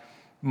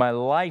 my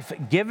life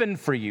given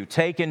for you.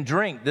 Take and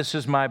drink. This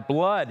is my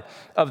blood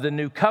of the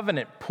new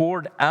covenant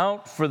poured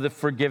out for the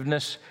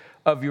forgiveness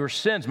of your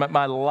sins.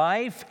 My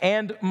life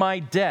and my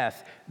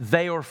death,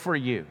 they are for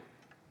you.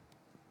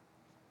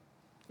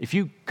 If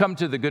you come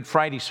to the Good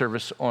Friday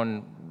service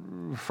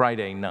on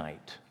Friday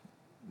night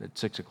at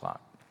 6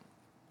 o'clock,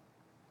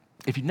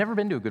 if you've never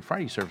been to a Good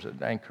Friday service,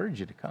 I encourage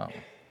you to come.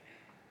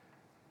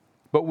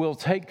 But we'll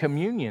take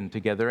communion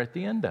together at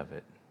the end of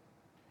it.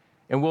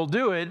 And we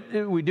do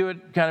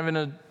it kind of in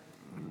a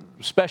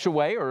special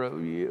way or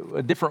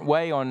a different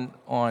way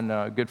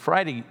on Good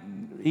Friday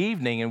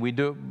evening, and we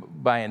do it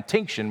by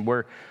intinction,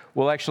 where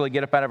we'll actually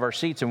get up out of our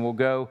seats and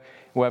we'll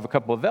have a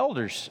couple of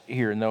elders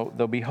here, and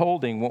they'll be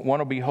holding, one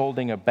will be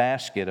holding a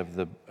basket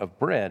of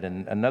bread,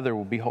 and another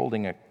will be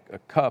holding a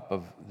cup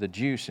of the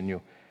juice, and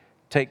you'll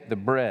take the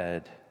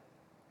bread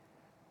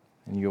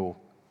and you'll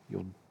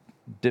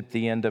dip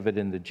the end of it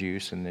in the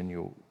juice, and then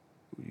you'll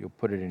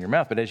put it in your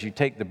mouth. But as you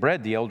take the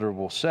bread, the elder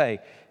will say,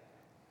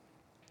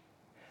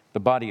 the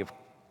body of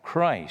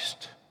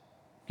Christ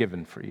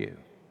given for you.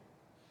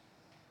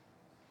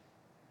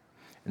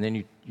 And then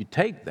you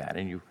take that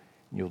and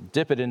you'll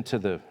dip it into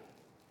the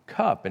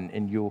cup,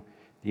 and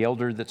the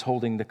elder that's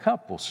holding the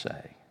cup will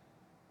say,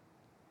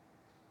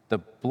 the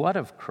blood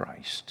of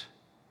Christ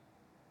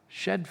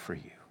shed for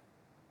you.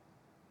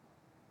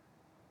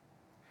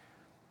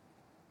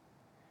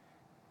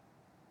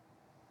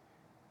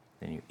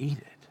 Then you eat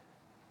it.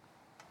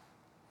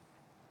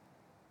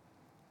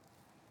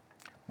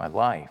 My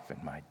life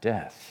and my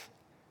death,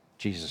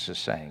 Jesus is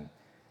saying,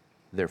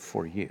 they're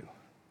for you.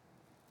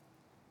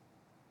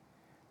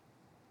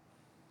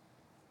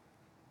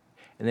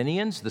 And then he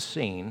ends the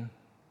scene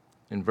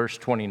in verse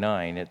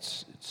 29.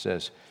 It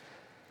says,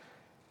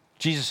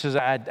 Jesus says,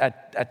 I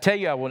tell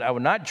you, I will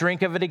not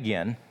drink of it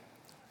again.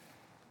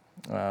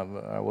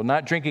 I will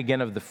not drink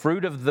again of the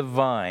fruit of the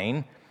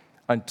vine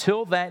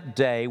until that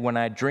day when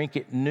I drink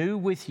it new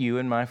with you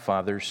in my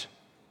Father's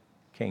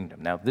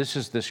kingdom. Now, this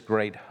is this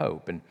great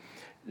hope. And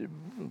I'll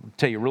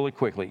tell you really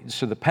quickly.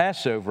 So the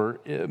Passover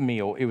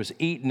meal, it was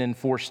eaten in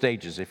 4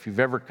 stages. If you've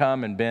ever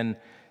come and been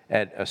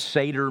at a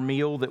Strader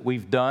meal that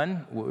we've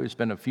done, it's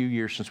been a few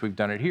years since we've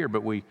done it here,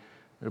 but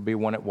there'll be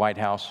one at White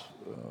House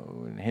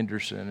in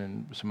Henderson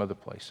and some other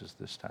places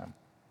this time.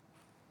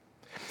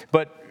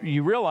 But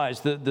you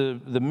realize that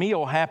the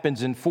meal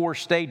happens in 4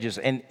 stages,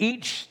 and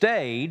each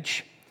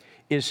stage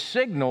is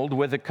signaled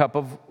with a cup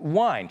of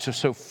wine.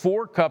 So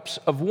 4 cups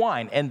of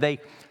wine, and they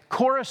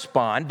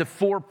correspond to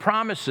 4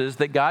 promises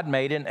that God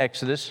made in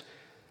Exodus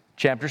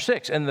chapter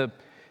 6. And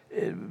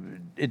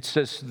it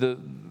says,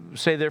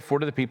 say therefore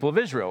to the people of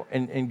Israel,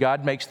 and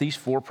God makes these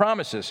 4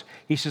 promises.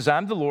 He says,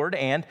 I'm the Lord,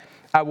 and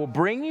I will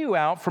bring you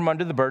out from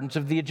under the burdens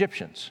of the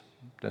Egyptians.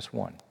 That's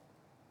 1.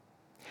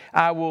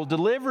 I will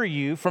deliver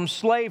you from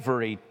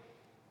slavery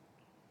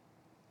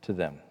to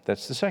them.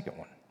 That's the 2nd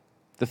one.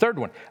 The 3rd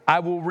one, I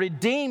will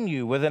redeem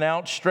you with an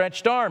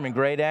outstretched arm and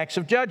great acts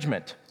of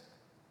judgment.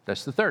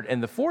 That's the 3rd.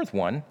 And the 4th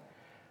one,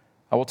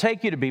 I will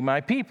take you to be my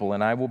people,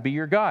 and I will be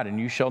your God, and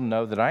you shall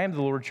know that I am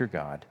the Lord your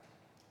God,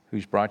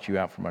 who's brought you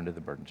out from under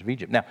the burdens of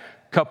Egypt. Now,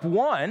 cup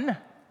 1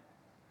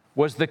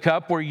 was the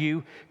cup where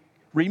you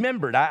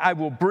remembered. I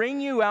will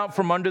bring you out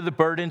from under the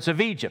burdens of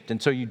Egypt.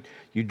 And so you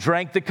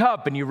drank the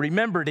cup and you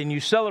remembered and you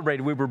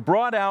celebrated. We were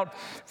brought out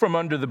from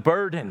under the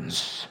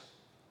burdens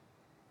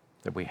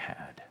that we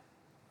had.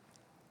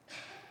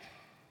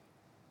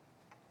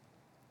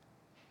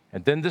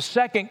 And then the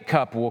second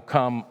cup will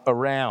come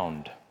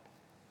around.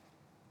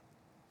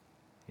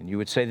 And you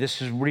would say,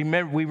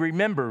 we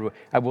remember,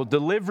 I will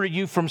deliver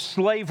you from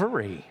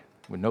slavery.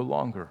 We're no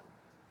longer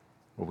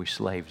were we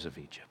slaves of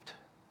Egypt.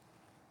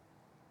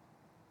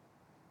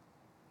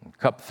 And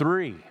cup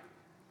 3,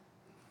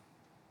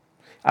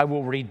 I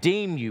will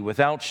redeem you with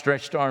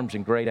outstretched arms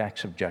and great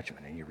acts of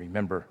judgment. And you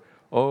remember,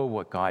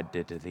 what God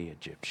did to the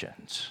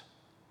Egyptians.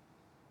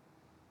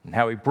 And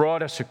how he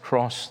brought us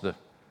across the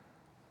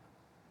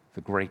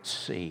great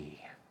sea.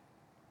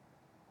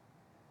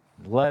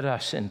 Led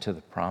us into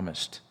the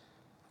promised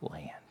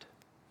land.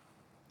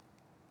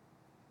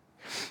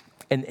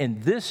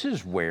 And this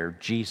is where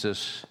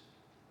Jesus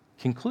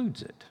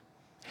concludes it.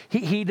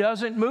 He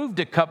doesn't move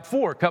to cup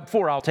 4. Cup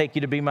 4, I'll take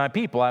you to be my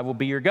people. I will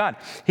be your God.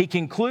 He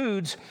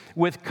concludes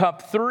with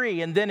cup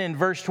 3. And then in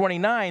verse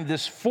 29,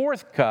 this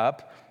fourth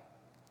cup,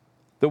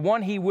 the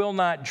one he will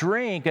not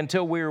drink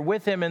until we are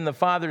with him in the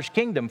Father's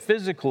kingdom,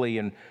 physically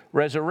and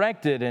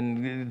resurrected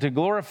and to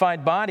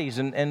glorified bodies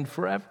and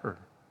forever.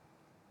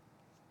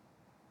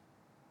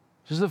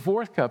 This is the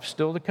fourth cup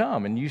still to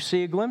come. And you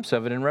see a glimpse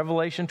of it in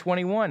Revelation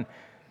 21,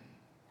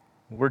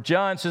 where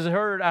John says, I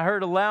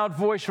heard a loud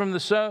voice from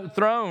the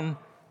throne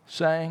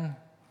saying,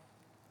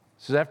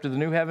 this is after the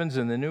new heavens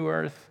and the new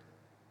earth,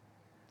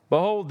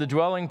 behold, the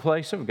dwelling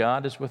place of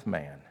God is with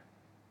man.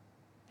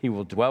 He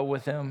will dwell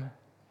with them.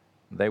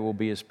 They will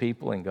be his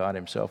people, and God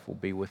himself will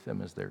be with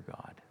them as their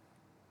God.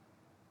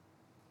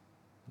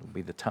 It will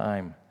be the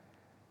time,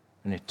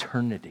 an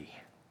eternity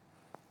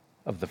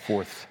of the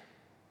fourth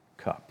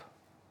cup.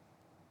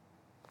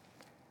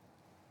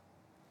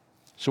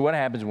 So what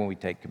happens when we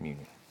take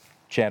communion?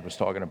 Chad was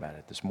talking about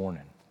it this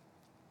morning.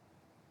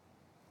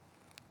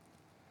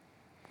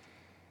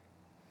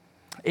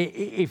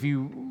 If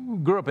you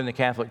grew up in the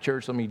Catholic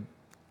Church, let me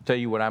tell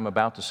you what I'm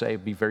about to say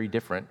would be very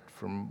different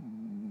from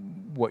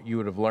what you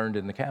would have learned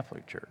in the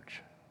Catholic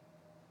Church.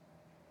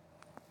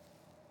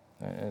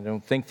 I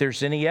don't think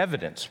there's any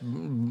evidence,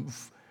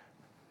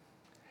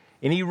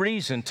 any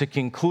reason to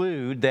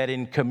conclude that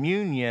in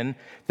communion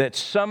that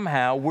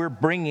somehow we're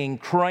bringing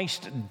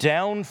Christ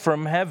down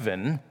from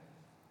heaven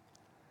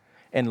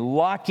and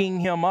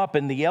locking him up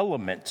in the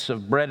elements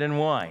of bread and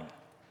wine.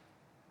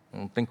 I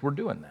don't think we're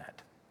doing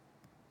that.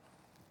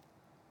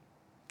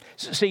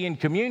 See, in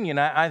communion,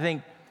 I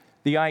think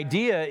the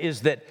idea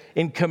is that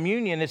in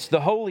communion, it's the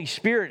Holy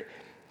Spirit,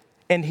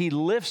 and he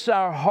lifts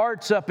our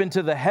hearts up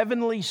into the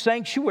heavenly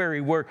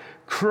sanctuary where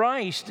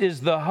Christ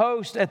is the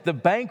host at the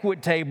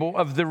banquet table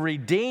of the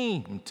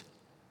redeemed.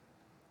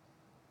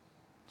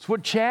 It's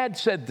what Chad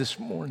said this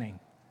morning.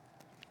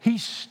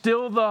 He's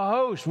still the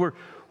host.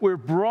 We're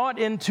brought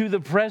into the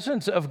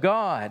presence of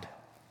God.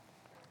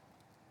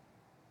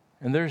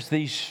 And there's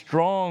these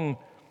strong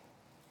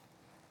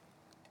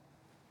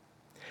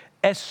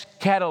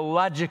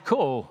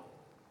eschatological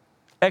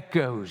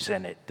echoes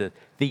in it,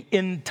 the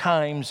end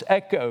times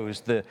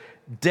echoes, the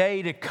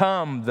day to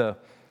come, the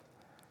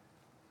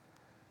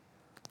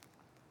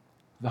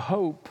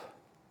hope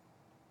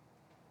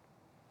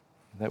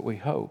that we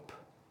hope.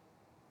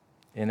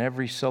 In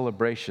every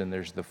celebration,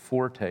 there's the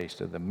foretaste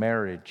of the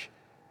marriage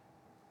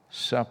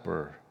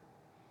supper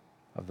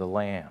of the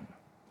Lamb,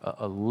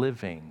 a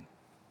living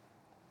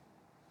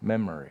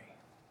memory.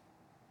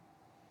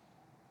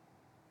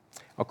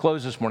 I'll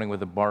close this morning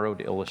with a borrowed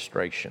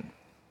illustration.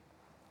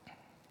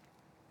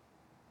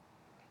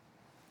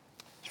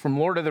 It's from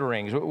Lord of the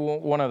Rings,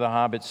 one of the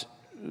Hobbit's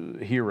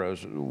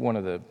heroes,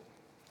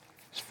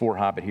 it's 4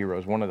 Hobbit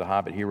heroes, one of the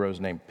Hobbit heroes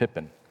named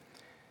Pippin.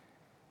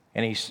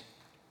 And he's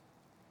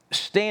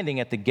standing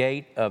at the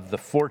gate of the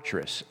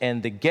fortress,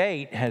 and the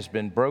gate has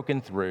been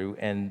broken through,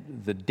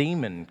 and the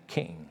demon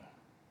king,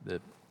 the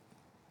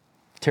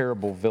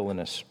terrible,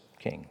 villainous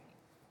king,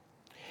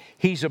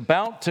 he's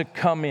about to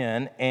come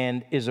in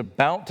and is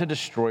about to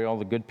destroy all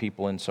the good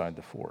people inside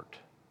the fort.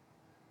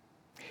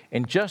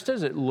 And just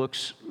as it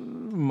looks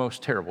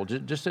most terrible,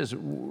 just as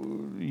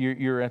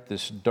you're at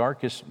this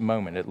darkest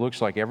moment, it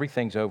looks like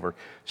everything's over,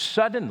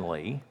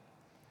 suddenly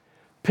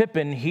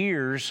Pippin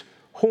hears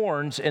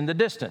horns in the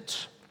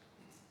distance.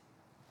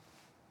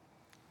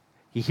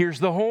 He hears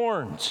the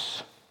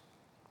horns.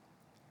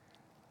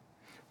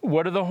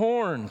 What are the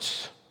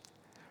horns?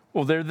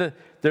 Well, they're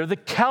the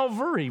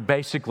cavalry,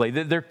 basically.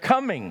 They're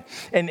coming.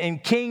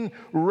 And King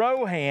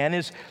Rohan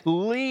is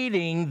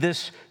leading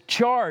this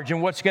charge.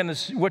 And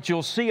what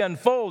you'll see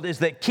unfold is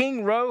that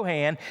King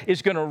Rohan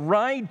is going to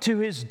ride to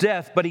his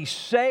death, but he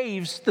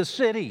saves the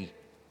city.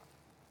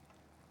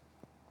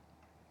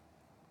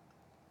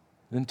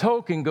 Then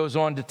Tolkien goes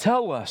on to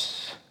tell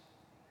us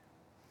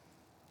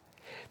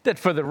that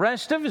for the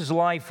rest of his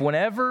life,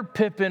 whenever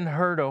Pippin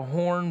heard a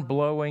horn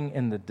blowing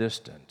in the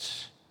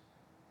distance,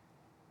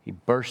 he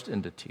burst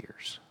into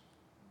tears.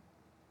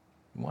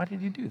 Why did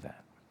he do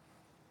that?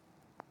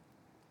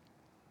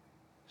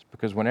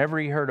 Because whenever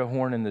he heard a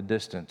horn in the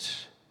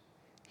distance,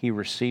 he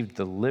received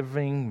the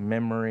living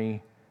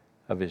memory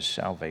of his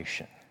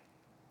salvation.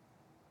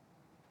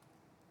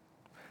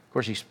 Of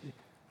course, he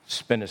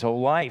spent his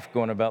whole life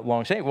going about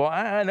long saying, well,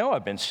 I know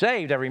I've been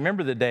saved. I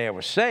remember the day I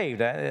was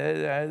saved.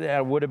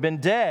 I would have been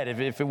dead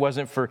if it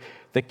wasn't for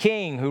the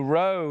king who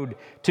rode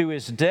to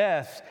his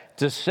death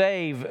to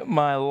save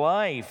my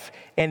life.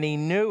 And he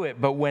knew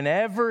it. But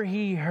whenever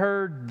he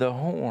heard the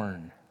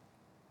horn,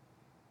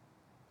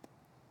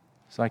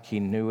 it's like he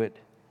knew it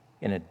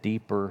in a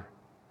deeper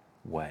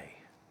way.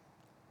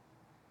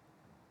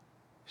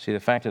 See, the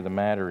fact of the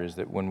matter is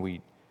that when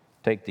we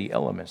take the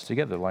elements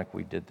together like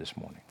we did this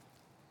morning,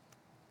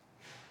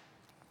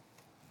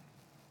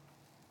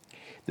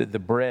 the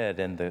bread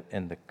and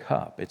the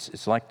cup,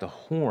 it's like the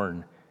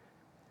horn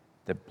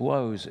that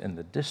blows in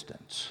the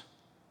distance.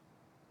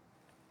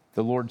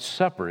 The Lord's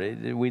Supper,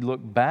 we look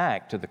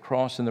back to the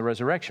cross and the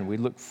resurrection. We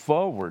look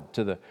forward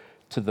to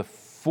the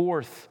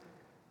fourth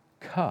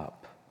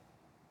cup.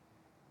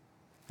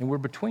 And we're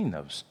between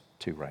those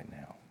two right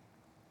now.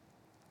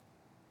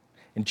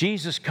 And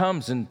Jesus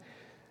comes and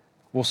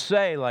will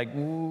say, like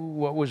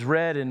what was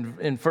read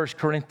in 1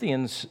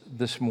 Corinthians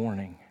this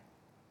morning,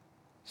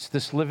 it's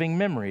this living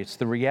memory. It's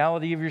the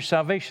reality of your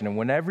salvation. And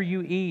whenever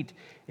you eat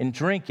and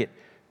drink it,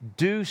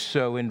 do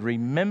so in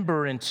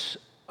remembrance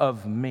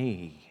of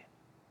me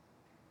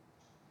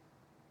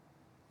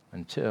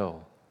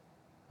until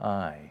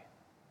I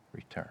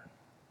return.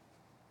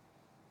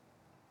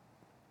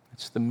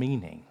 It's the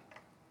meaning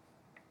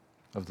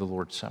of the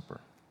Lord's Supper.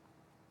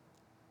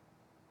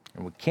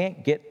 And we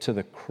can't get to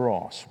the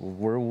cross.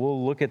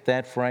 We'll look at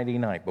that Friday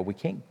night, but we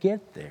can't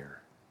get there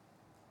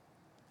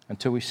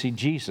until we see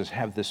Jesus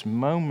have this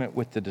moment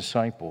with the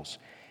disciples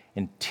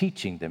and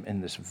teaching them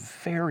in this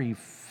very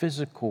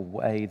physical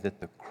way that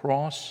the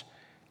cross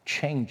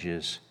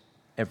changes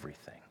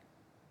everything.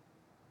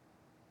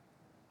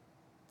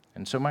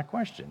 And so my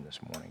question this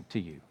morning to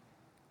you,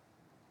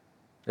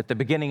 at the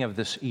beginning of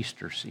this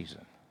Easter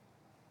season,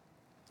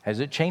 has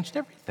it changed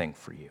everything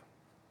for you?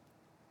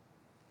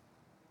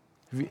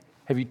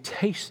 Have you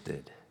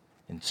tasted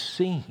and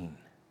seen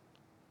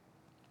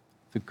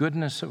the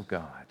goodness of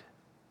God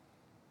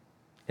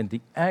and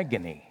the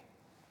agony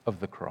of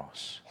the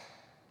cross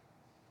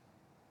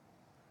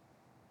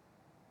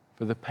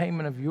for the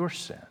payment of your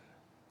sin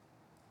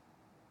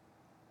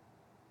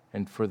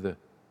and for the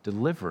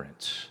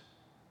deliverance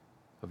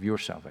of your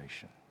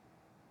salvation?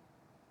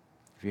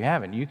 If you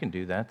haven't, you can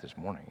do that this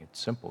morning. It's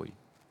simple. You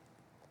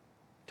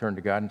turn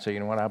to God and say, you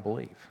know what, I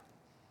believe.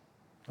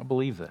 I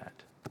believe that.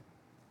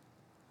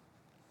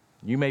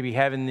 You may be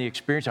having the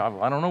experience,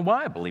 I don't know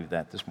why I believe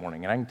that this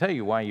morning. And I can tell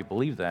you why you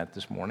believe that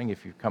this morning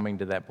if you're coming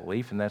to that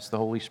belief, and that's the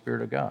Holy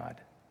Spirit of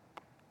God.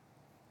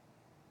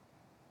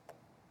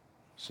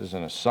 This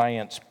isn't a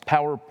science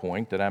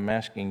PowerPoint that I'm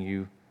asking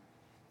you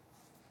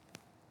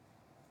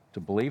to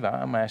believe.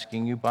 I'm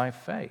asking you by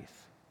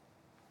faith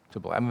to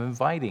believe. I'm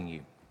inviting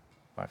you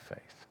by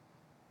faith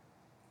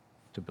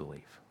to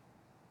believe.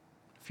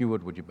 If you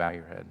would you bow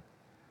your head?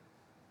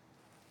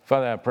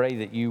 Father, I pray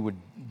that you would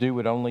do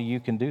what only you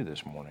can do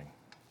this morning.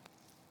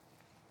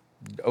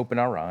 Open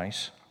our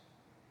eyes.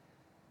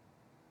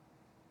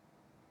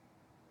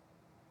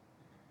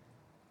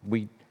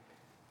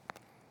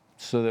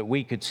 So that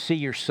we could see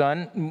your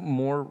Son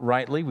more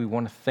rightly. We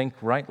want to think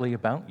rightly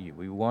about you.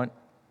 We want,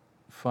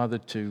 Father,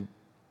 to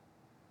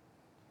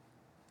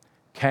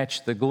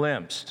catch the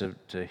glimpse,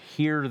 to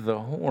hear the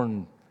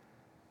horn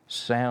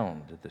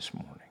sound this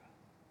morning.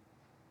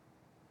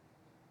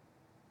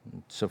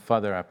 So,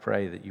 Father, I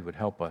pray that you would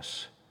help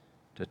us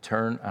to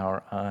turn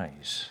our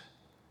eyes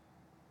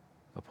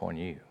upon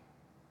you.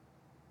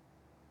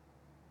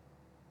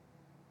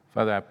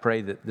 Father, I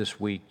pray that this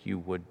week you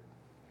would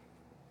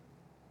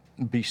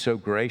be so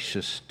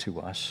gracious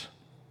to us.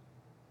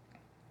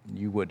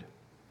 You would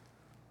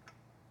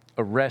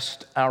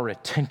arrest our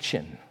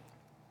attention,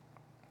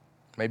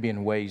 maybe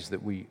in ways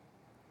that we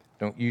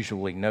don't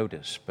usually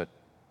notice, but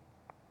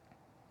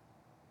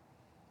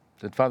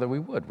that, Father, we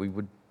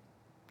would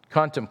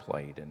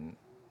contemplate and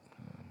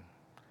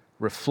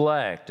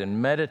reflect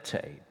and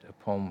meditate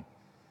upon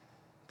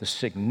the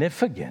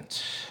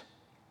significance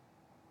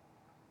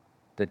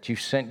that you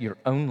sent your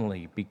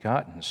only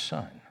begotten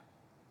Son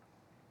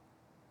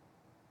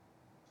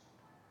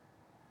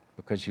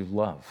because you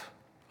love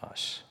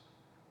us.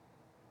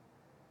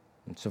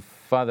 And so,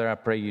 Father, I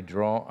pray you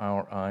draw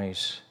our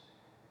eyes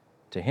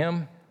to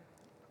him.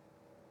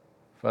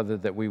 Father,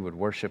 that we would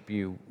worship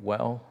you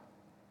well.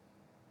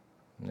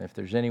 And if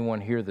there's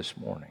anyone here this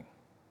morning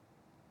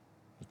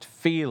that's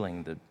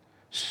feeling the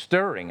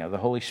stirring of the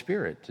Holy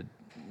Spirit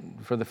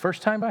for the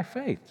first time by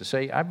faith, to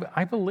say,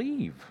 I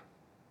believe.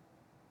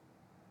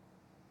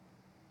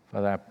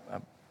 Father, I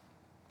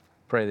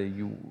pray that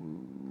you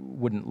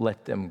wouldn't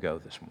let them go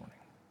this morning.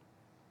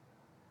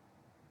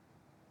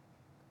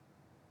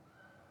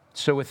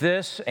 So with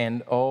this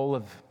and all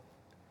of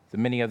the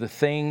many other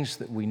things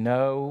that we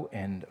know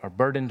and are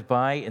burdened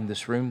by in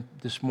this room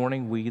this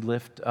morning, we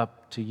lift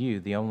up to you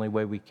the only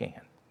way we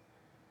can.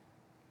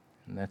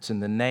 And that's in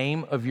the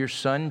name of your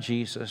Son,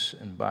 Jesus,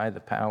 and by the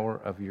power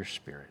of your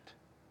Spirit.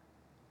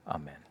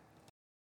 Amen.